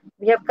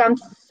 We have come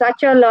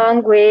such a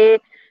long way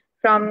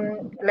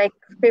from like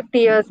 50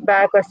 years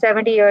back or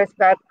 70 years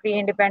back,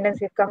 pre-independence.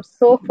 We've come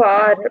so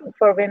far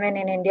for women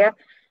in India.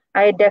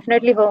 I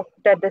definitely hope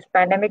that this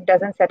pandemic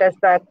doesn't set us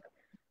back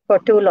for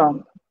too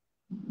long.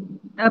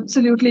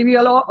 Absolutely.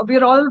 We're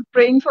all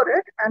praying for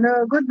it, and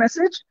a good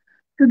message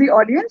to the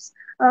audience.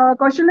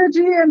 Kaushalya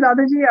ji and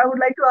Radha ji, I would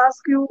like to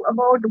ask you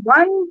about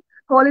one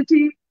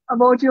quality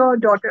about your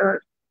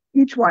daughter,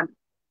 each one.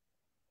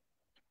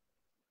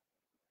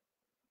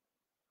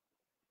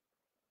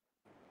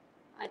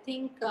 I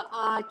think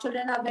our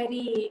children are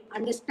very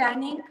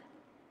understanding.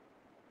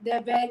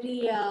 They're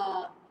very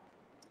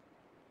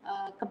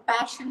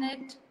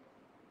compassionate,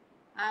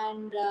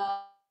 and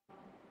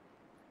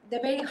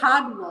they're very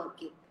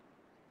hardworking.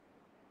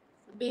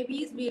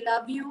 Babies, we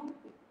love you.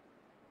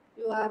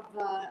 You have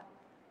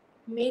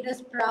made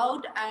us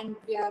proud, and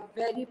we are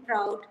very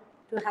proud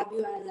to have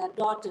you as our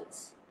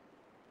daughters.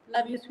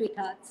 Love you,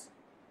 sweethearts.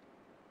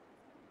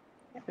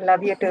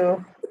 Love you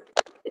too.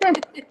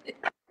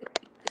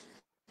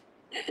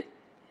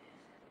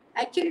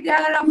 Actually, they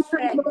are our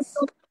friends.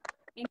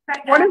 In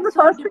fact, What I is am the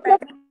so first thing that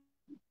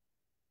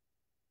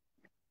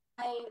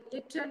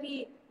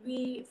dependent.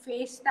 We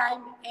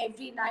FaceTime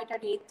every night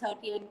at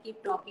 8:30 and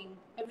keep talking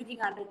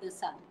everything under the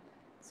sun.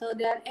 So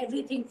they are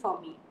everything for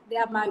me. They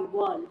are my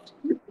world.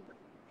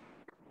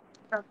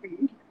 okay.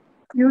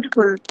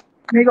 Beautiful.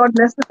 May God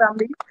bless the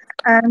family.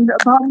 And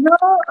Bhavna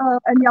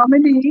and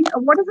Yamini,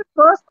 what is the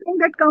first thing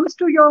that comes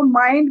to your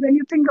mind when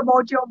you think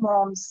about your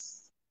moms?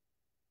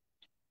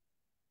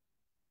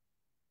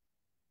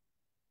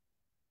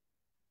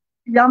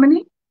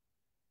 Yamini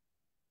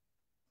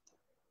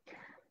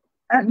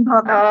and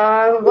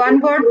Bhavna. One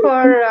word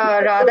for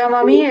Radha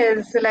Mummy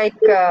is like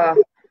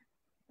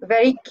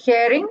very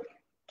caring.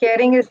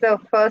 Caring is the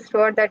first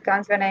word that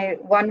comes when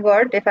one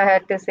word, if I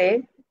had to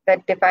say,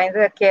 that defines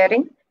her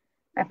caring.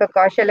 And for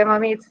Kaushalya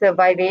Mummy, it's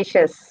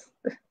vivacious.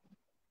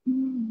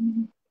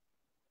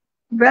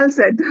 Well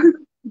said.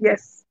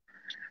 Yes.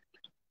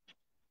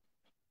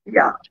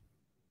 Yeah.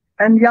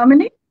 And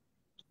Yamini?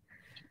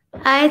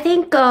 I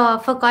think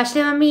for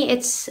Kaushalya Mami,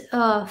 it's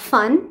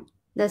fun.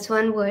 That's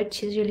one word.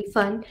 She's really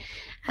fun.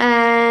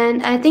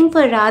 And I think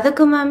for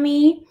Radhika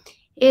Mami,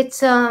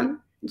 it's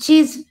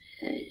she's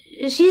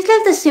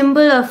like the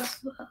symbol of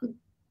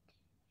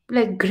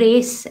like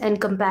grace and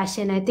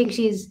compassion. I think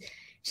she's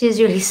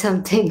really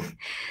something.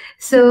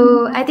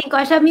 So I think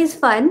Kaushalya Mami is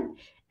fun,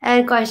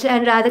 and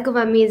Radhika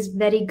Mami is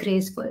very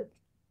graceful.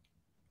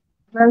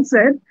 Well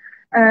said.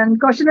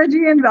 And Kaushalya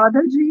ji and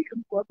Radha ji,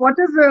 what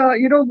is,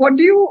 what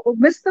do you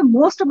miss the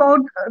most about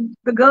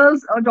the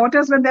girls or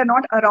daughters when they're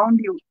not around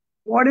you?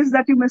 What is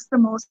that you miss the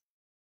most?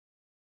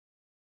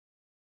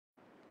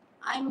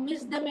 I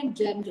miss them in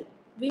general.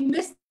 We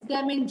miss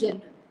them in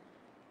general.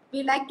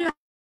 We like to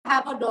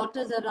have our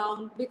daughters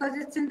around because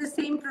it's in the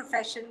same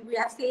profession. We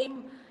have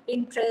same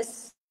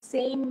interests,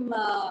 same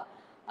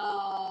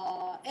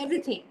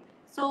everything.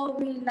 So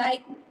we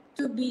like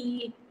to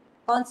be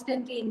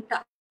constantly in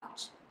touch.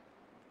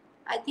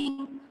 I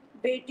think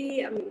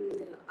बेटी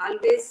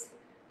always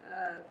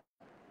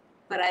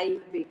पराई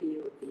बेटी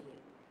होती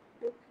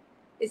है,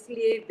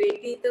 इसलिए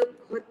बेटी तो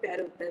बहुत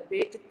प्यार होता है।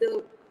 बेटी तो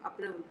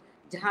अपना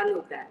जान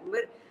होता है,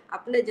 मगर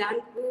अपने जान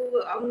को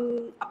हम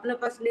अपने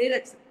पास नहीं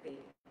रख सकते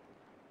हैं,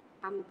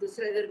 हम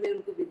दूसरे घर में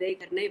उनको विदाई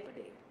करना ही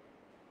पड़ेगा।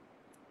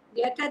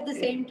 Yet at the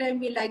same time,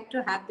 we like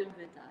to have them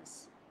with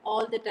us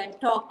all the time,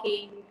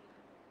 talking.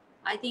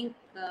 I think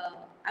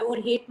I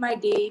would hate my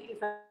day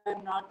if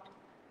I'm not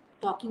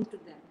talking to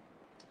them,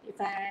 if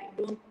I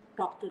don't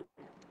talk to them.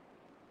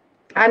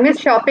 I miss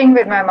shopping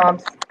with my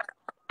moms.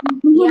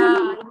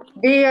 Yeah.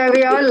 We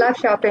all love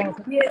shopping.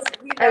 Yes,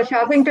 we And love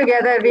shopping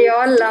together, we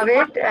all love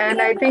it.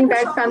 And I think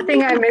that's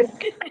something I miss.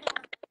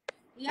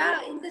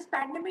 Yeah, in this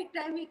pandemic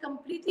time, we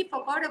completely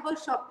forgot about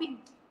shopping.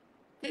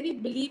 Can you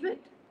believe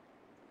it?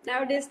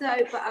 nowadays.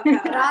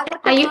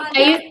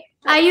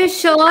 Are you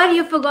sure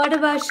you forgot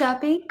about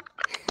shopping?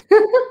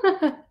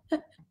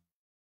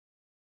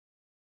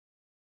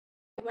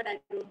 But I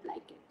don't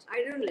like it.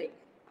 I don't like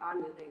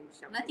online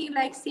shopping. Nothing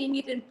like seeing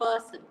it in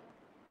person.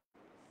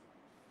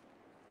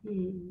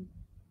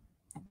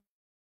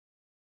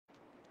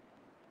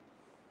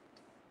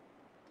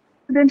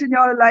 Incident in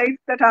your life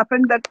that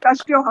happened that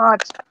touched your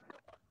heart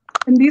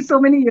in these so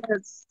many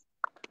years?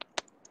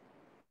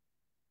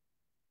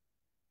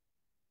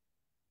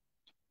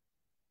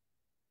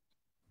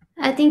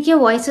 I think your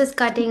voice was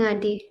cutting,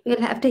 Auntie.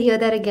 We'll have to hear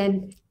that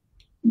again.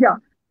 Yeah.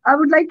 I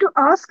would like to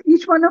ask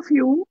each one of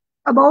you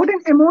about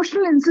an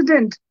emotional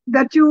incident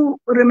that you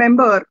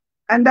remember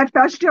and that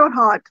touched your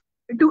heart.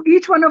 To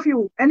each one of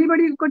you,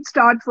 anybody could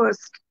start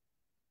first.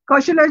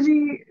 Kaushalya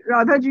ji,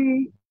 Radha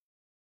ji,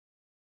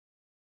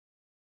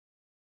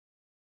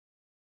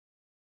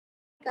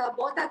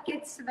 both our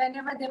kids,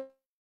 whenever they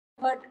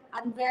were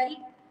unwell,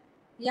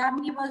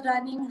 Yamini was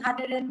running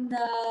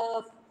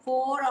 104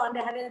 or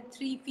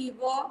 103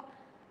 fever,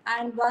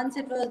 and once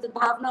it was the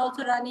Bhavna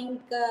also running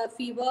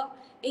fever.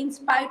 In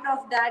spite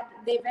of that,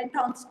 they went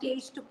on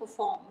stage to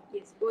perform.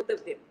 Yes, both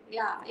of them.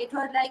 Yeah, it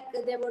was like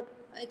they would.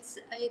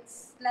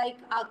 It's like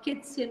our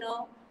kids,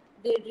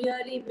 they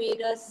really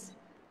made us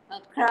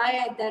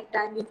cry at that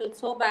time. We felt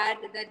so bad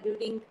that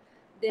during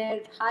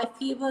their high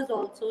fevers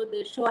also,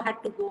 the show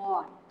had to go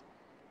on.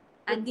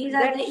 And these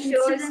are the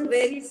show is incidents.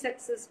 very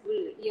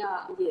successful.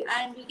 Yeah, yes.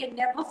 And we can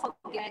never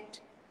forget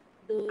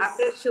those.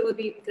 After show,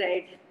 we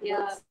cried.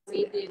 Yeah,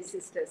 we did.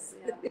 Sisters.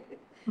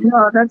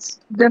 Yeah, that's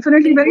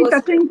definitely very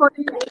touching for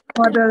the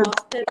mothers.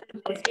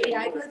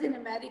 Yeah, it was in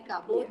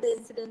America. Both the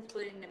incidents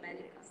were in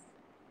America.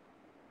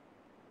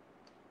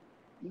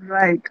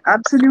 Right,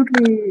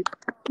 absolutely,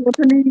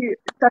 totally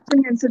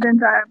touching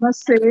incident, I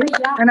must say.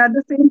 Yeah. And at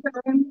the same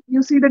time,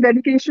 you see the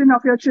dedication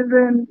of your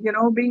children,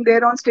 being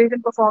there on stage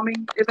and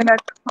performing even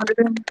at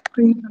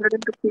 103,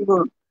 102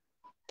 fever.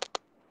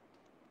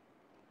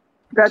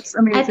 That's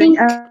amazing.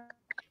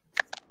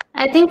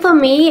 I think for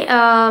me,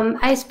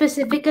 I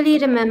specifically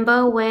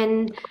remember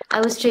when I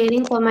was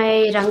training for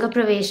my Ranga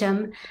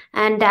Pravesham,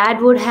 and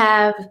Dad would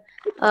have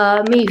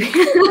me.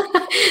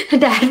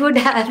 Dad would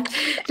have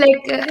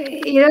like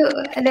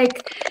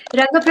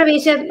Ranga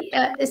Pravesham.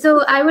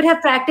 So I would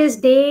have practice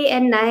day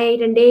and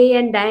night, and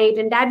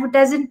Dad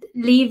doesn't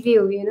leave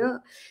you.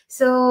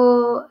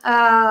 So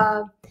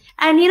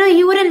and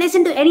he wouldn't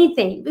listen to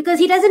anything because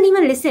he doesn't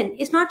even listen.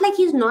 It's not like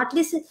he's not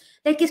listen.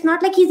 Like it's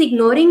not like he's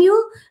ignoring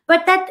you,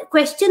 but that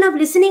question of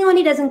listening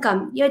only doesn't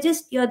come.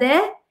 You're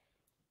there,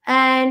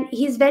 and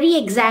he's very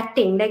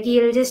exacting. Like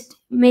he'll just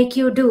make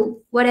you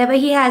do whatever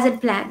he has in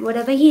plan,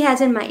 whatever he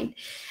has in mind.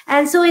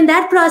 And so in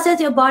that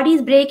process, your body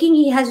is breaking.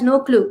 He has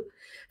no clue.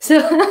 So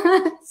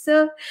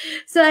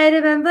so I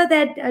remember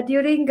that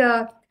during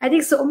I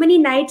think so many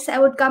nights I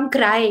would come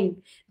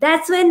crying.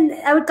 That's when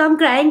I would come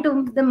crying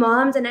to the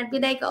moms, and I'd be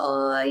like,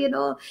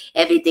 oh,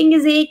 everything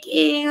is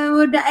aching.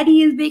 Oh,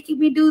 Daddy is making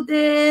me do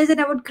this, and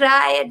I would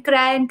cry and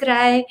cry and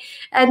cry.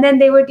 And then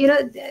they would,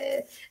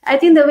 I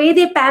think the way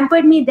they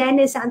pampered me then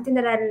is something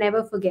that I'll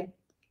never forget.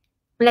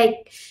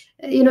 Like,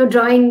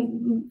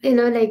 drawing,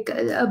 like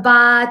a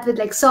bath with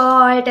like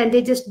salt, and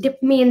they just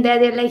dip me in there.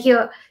 They're like,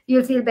 here,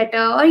 you'll feel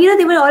better. Or,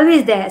 they were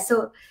always there.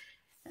 So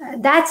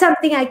that's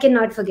something I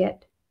cannot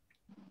forget.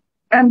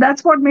 And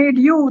that's what made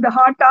you the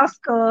hard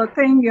task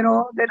thing,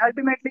 that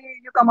ultimately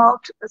you come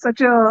out such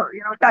a,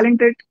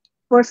 talented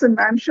person.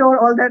 I'm sure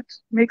all that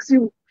makes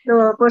you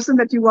the person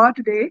that you are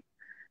today.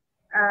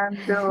 And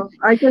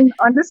I can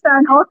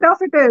understand how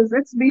tough it is.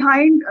 It's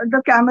behind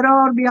the camera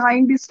or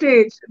behind the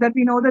stage that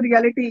we know the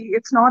reality.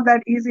 It's not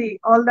that easy.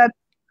 All that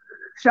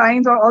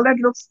shines or all that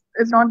looks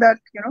is not that,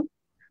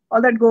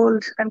 all that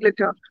gold and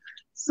glitter.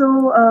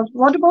 So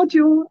what about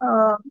you,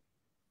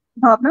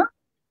 Bhavna?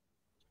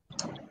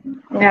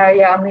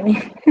 Yamini.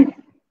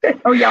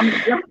 Oh,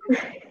 Yamini. Yeah.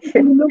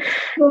 You look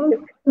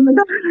so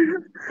similar.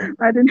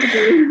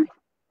 Identical.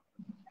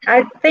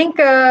 I think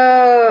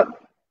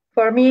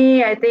for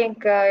me, I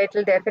think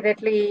it'll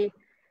definitely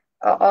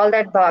all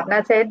that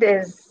Bhavna said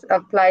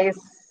applies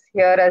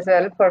here as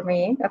well for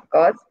me, of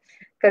course,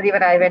 because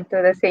even I went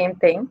through the same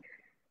thing.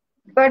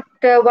 But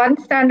one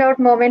standout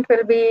moment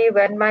will be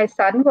when my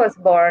son was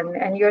born,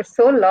 and you're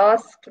so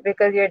lost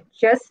because you're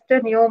just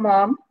a new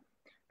mom.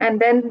 And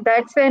then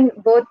that's when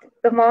both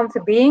the moms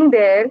being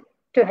there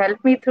to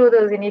help me through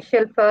those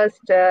initial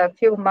first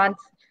few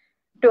months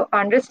to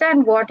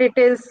understand what it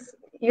is.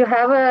 You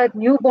have a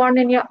newborn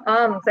in your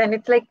arms, and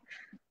it's like,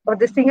 oh,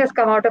 this thing has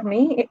come out of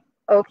me.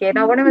 Okay,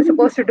 now what am I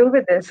supposed to do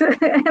with this?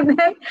 And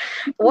then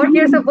what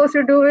you're supposed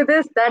to do with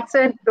this, that's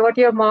what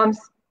your moms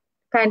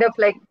kind of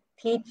like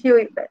teach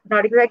you,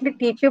 not exactly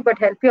teach you, but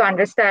help you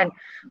understand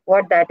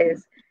what that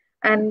is.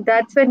 And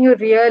that's when you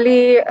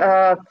really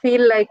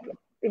feel like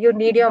you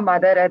need your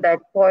mother at that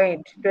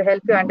point to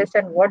help you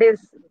understand what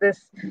is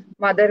this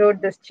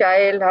motherhood, this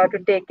child, how to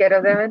take care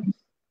of them. And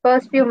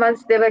first few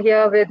months they were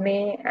here with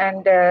me,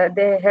 and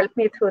they helped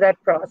me through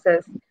that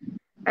process.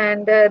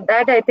 And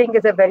that I think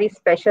is a very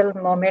special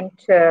moment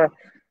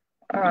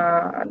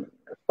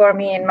for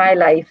me in my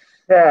life.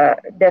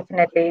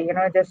 Definitely,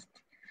 just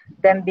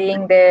them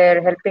being there,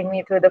 helping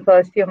me through the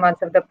first few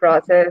months of the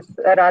process.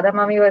 Radha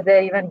Mami was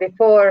there even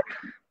before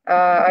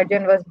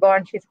Arjun was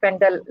born. She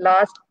spent the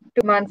last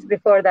 2 months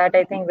before that,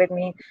 I think, with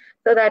me.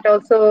 So that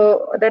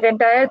also, that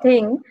entire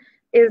thing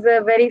is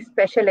a very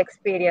special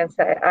experience,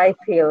 I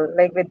feel,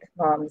 like with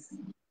moms.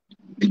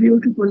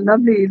 Beautiful,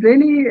 lovely,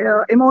 really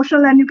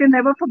emotional, and you can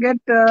never forget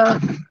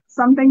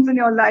some things in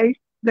your life.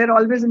 They're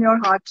always in your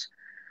heart.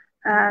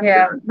 And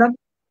yeah.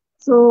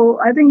 So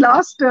I think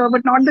last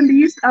but not the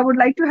least, I would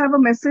like to have a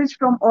message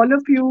from all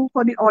of you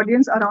for the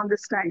audience around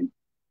this time,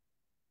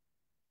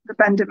 the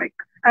pandemic.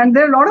 And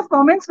there are a lot of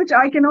comments which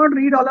I cannot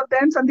read all of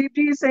them. Sandeep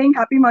ji is saying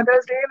Happy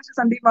Mother's Day, which is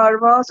Sandeep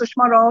Marwa.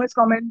 Sushma Rao has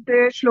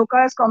commented.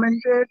 Shloka has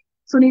commented.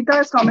 Sunita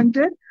has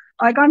commented.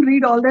 I can't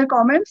read all their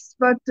comments,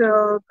 but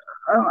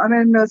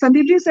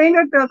Sandeep ji is saying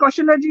that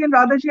Kaushalya ji and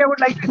Radha ji, I would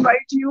like to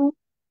invite you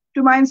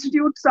to my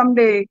institute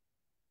someday.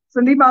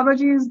 Sandeep Marva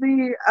ji is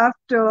the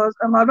AFT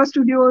Marva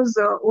Studios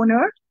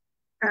owner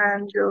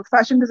and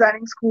fashion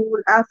designing school,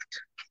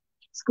 AFT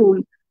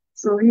school.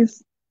 So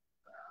he's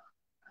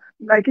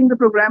liking the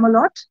program a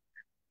lot.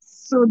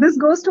 So this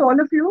goes to all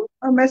of you,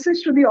 a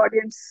message to the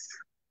audience.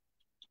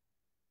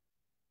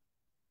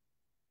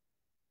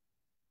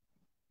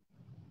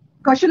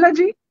 Kaushalya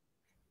ji,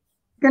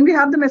 can we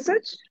have the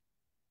message?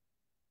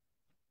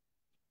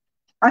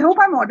 I hope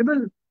I'm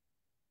audible.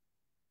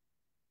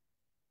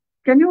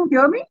 Can you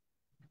hear me?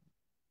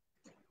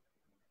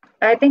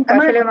 I think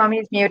Kaushalya Mami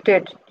is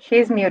muted.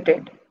 She's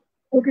muted.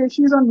 Okay,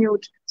 she's on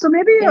mute. So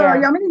maybe,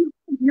 Yamini,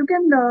 you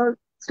can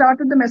start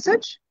with the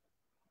message.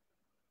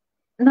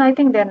 No, I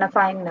think they're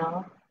fine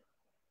now.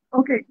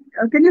 Okay.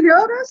 Can you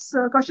hear us,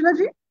 Kaushalya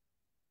ji?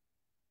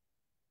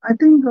 I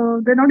think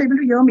they're not able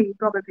to hear me,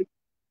 probably.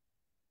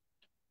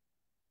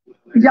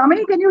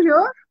 Yamini, can you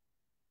hear?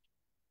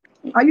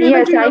 Are you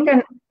able to hear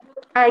me?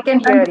 I can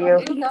hear you.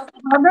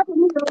 Bhavna, can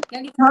you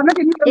hear? Bhavna,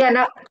 can you hear?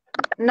 Yeah,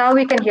 now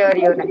we can hear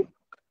you.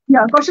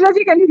 Yeah, Kaushalya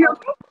ji, can you hear me?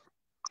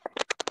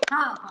 I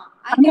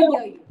can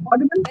hear you.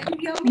 Audible? Can you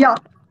hear me? Yeah.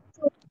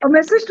 So, a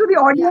message to the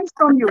audience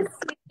from you.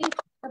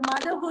 The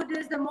motherhood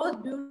is the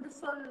most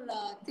beautiful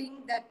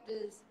thing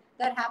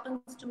that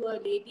happens to a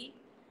lady,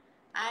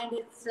 and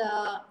it's.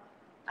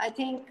 I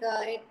think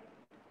I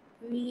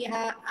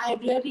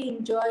really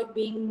enjoyed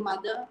being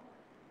mother.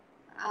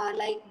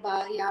 Like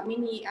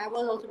Yamini, I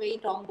was also very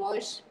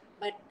tomboyish,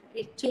 but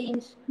it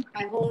changed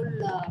my whole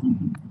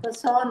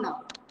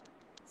persona.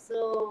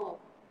 So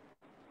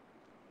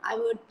I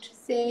would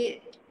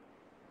say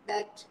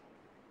that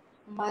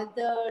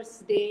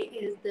Mother's Day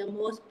is the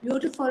most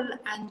beautiful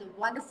and the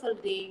wonderful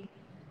day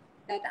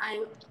that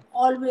I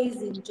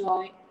always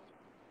enjoy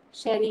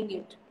sharing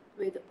it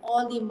with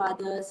all the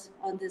mothers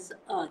on this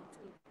earth.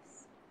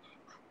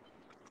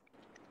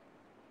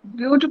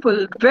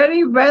 Beautiful.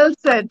 Very well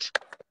said.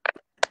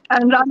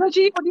 And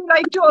Radhaji, would you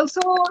like to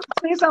also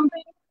say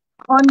something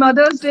on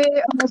Mother's Day,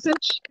 a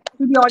message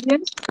to the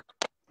audience?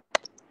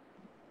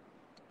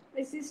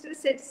 My sister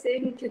said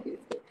same thing.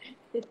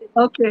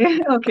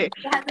 Okay.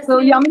 So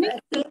Yamini?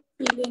 Same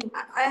feeling.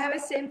 I have the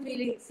same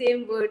feeling,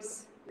 same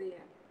words.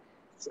 Yeah.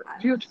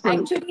 Beautiful.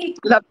 Actually,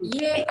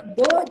 ये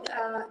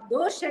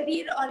दो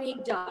शरीर और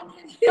एक जान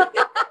है.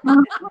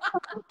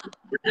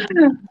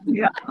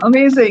 Yeah,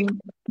 amazing.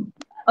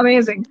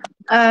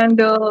 And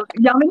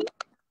Yamini,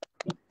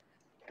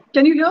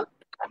 can you hear?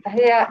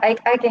 Yeah, I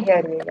can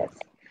hear you. Yes.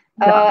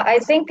 I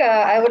think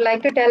I would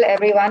like to tell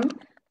everyone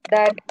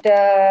that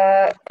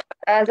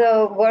as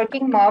a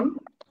working mom,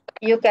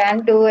 you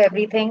can do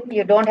everything.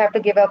 You don't have to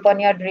give up on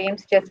your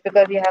dreams just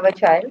because you have a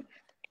child.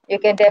 You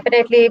can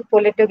definitely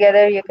pull it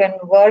together. You can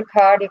work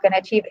hard. You can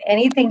achieve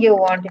anything you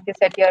want if you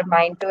set your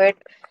mind to it.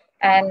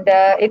 And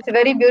it's a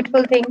very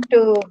beautiful thing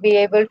to be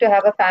able to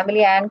have a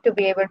family and to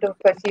be able to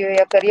pursue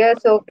your career.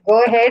 So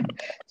go ahead,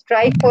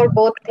 strive for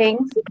both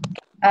things.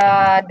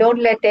 Don't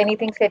let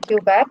anything set you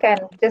back,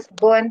 and just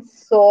go and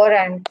soar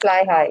and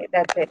fly high.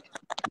 That's it.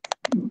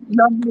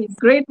 Lovely,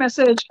 great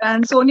message.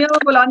 And Sonia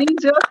Bolani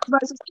is here, my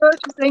sister.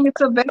 She's saying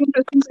it's a very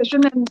interesting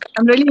session and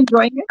I'm really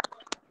enjoying it.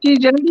 She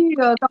generally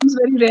comes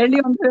very rarely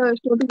on the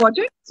show to watch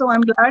it, so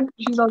I'm glad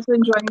she's also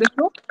enjoying the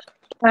show.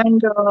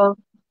 And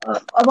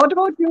what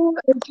about you?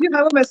 Do you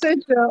have a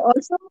message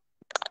also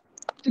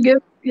to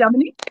give,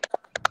 Yamini?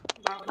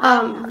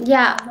 Bhavna,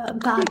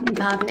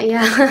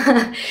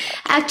 yeah.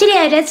 Actually,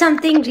 I read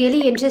something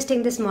really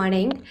interesting this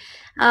morning.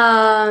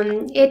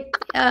 There's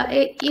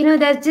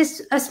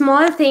just a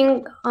small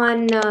thing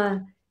on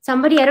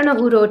somebody, I don't know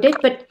who wrote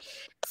it, but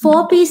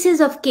 4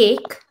 pieces of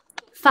cake,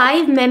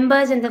 5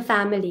 members in the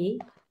family,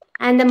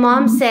 and the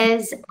mom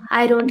says,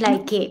 I don't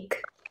like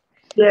cake.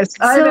 Yes,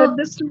 I read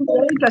this too,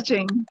 very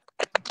touching.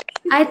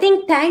 I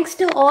think thanks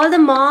to all the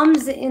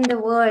moms in the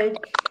world,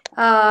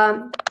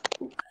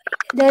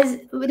 there's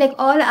like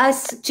all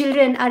us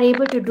children are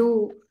able to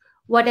do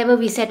whatever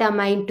we set our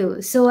mind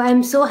to. So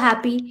I'm so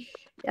happy,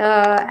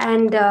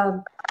 and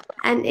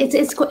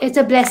it's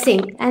a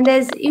blessing. And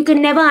you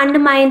can never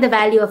undermine the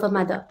value of a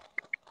mother.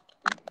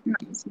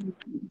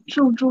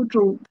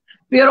 True.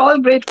 We are all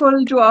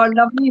grateful to our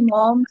lovely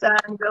moms,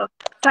 and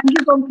thank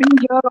you for being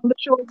here on the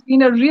show. It's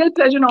been a real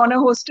pleasure and honor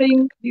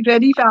hosting the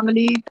Reddy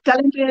family.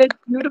 Talented,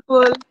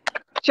 beautiful,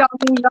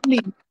 charming, lovely.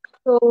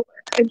 So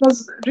it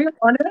was a real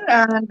honor,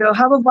 and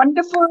have a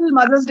wonderful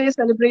Mother's Day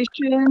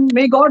celebration.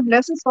 May God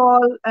bless us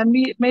all, and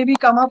may we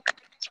come up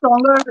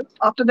stronger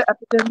after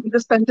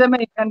this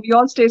pandemic, and we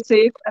all stay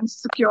safe and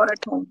secure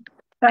at home.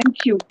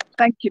 Thank you.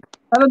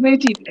 Have a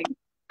great evening.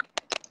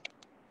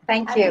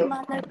 Thank you.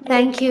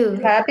 Thank you.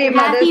 Happy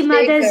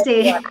Mother's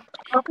Day.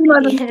 Happy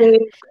Mother's Day,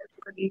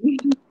 everybody.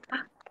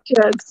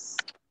 Cheers.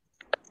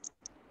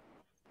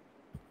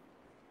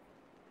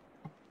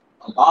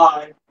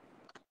 Bye.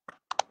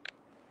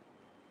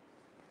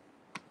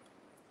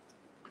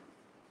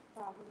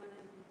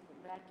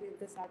 Battery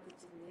the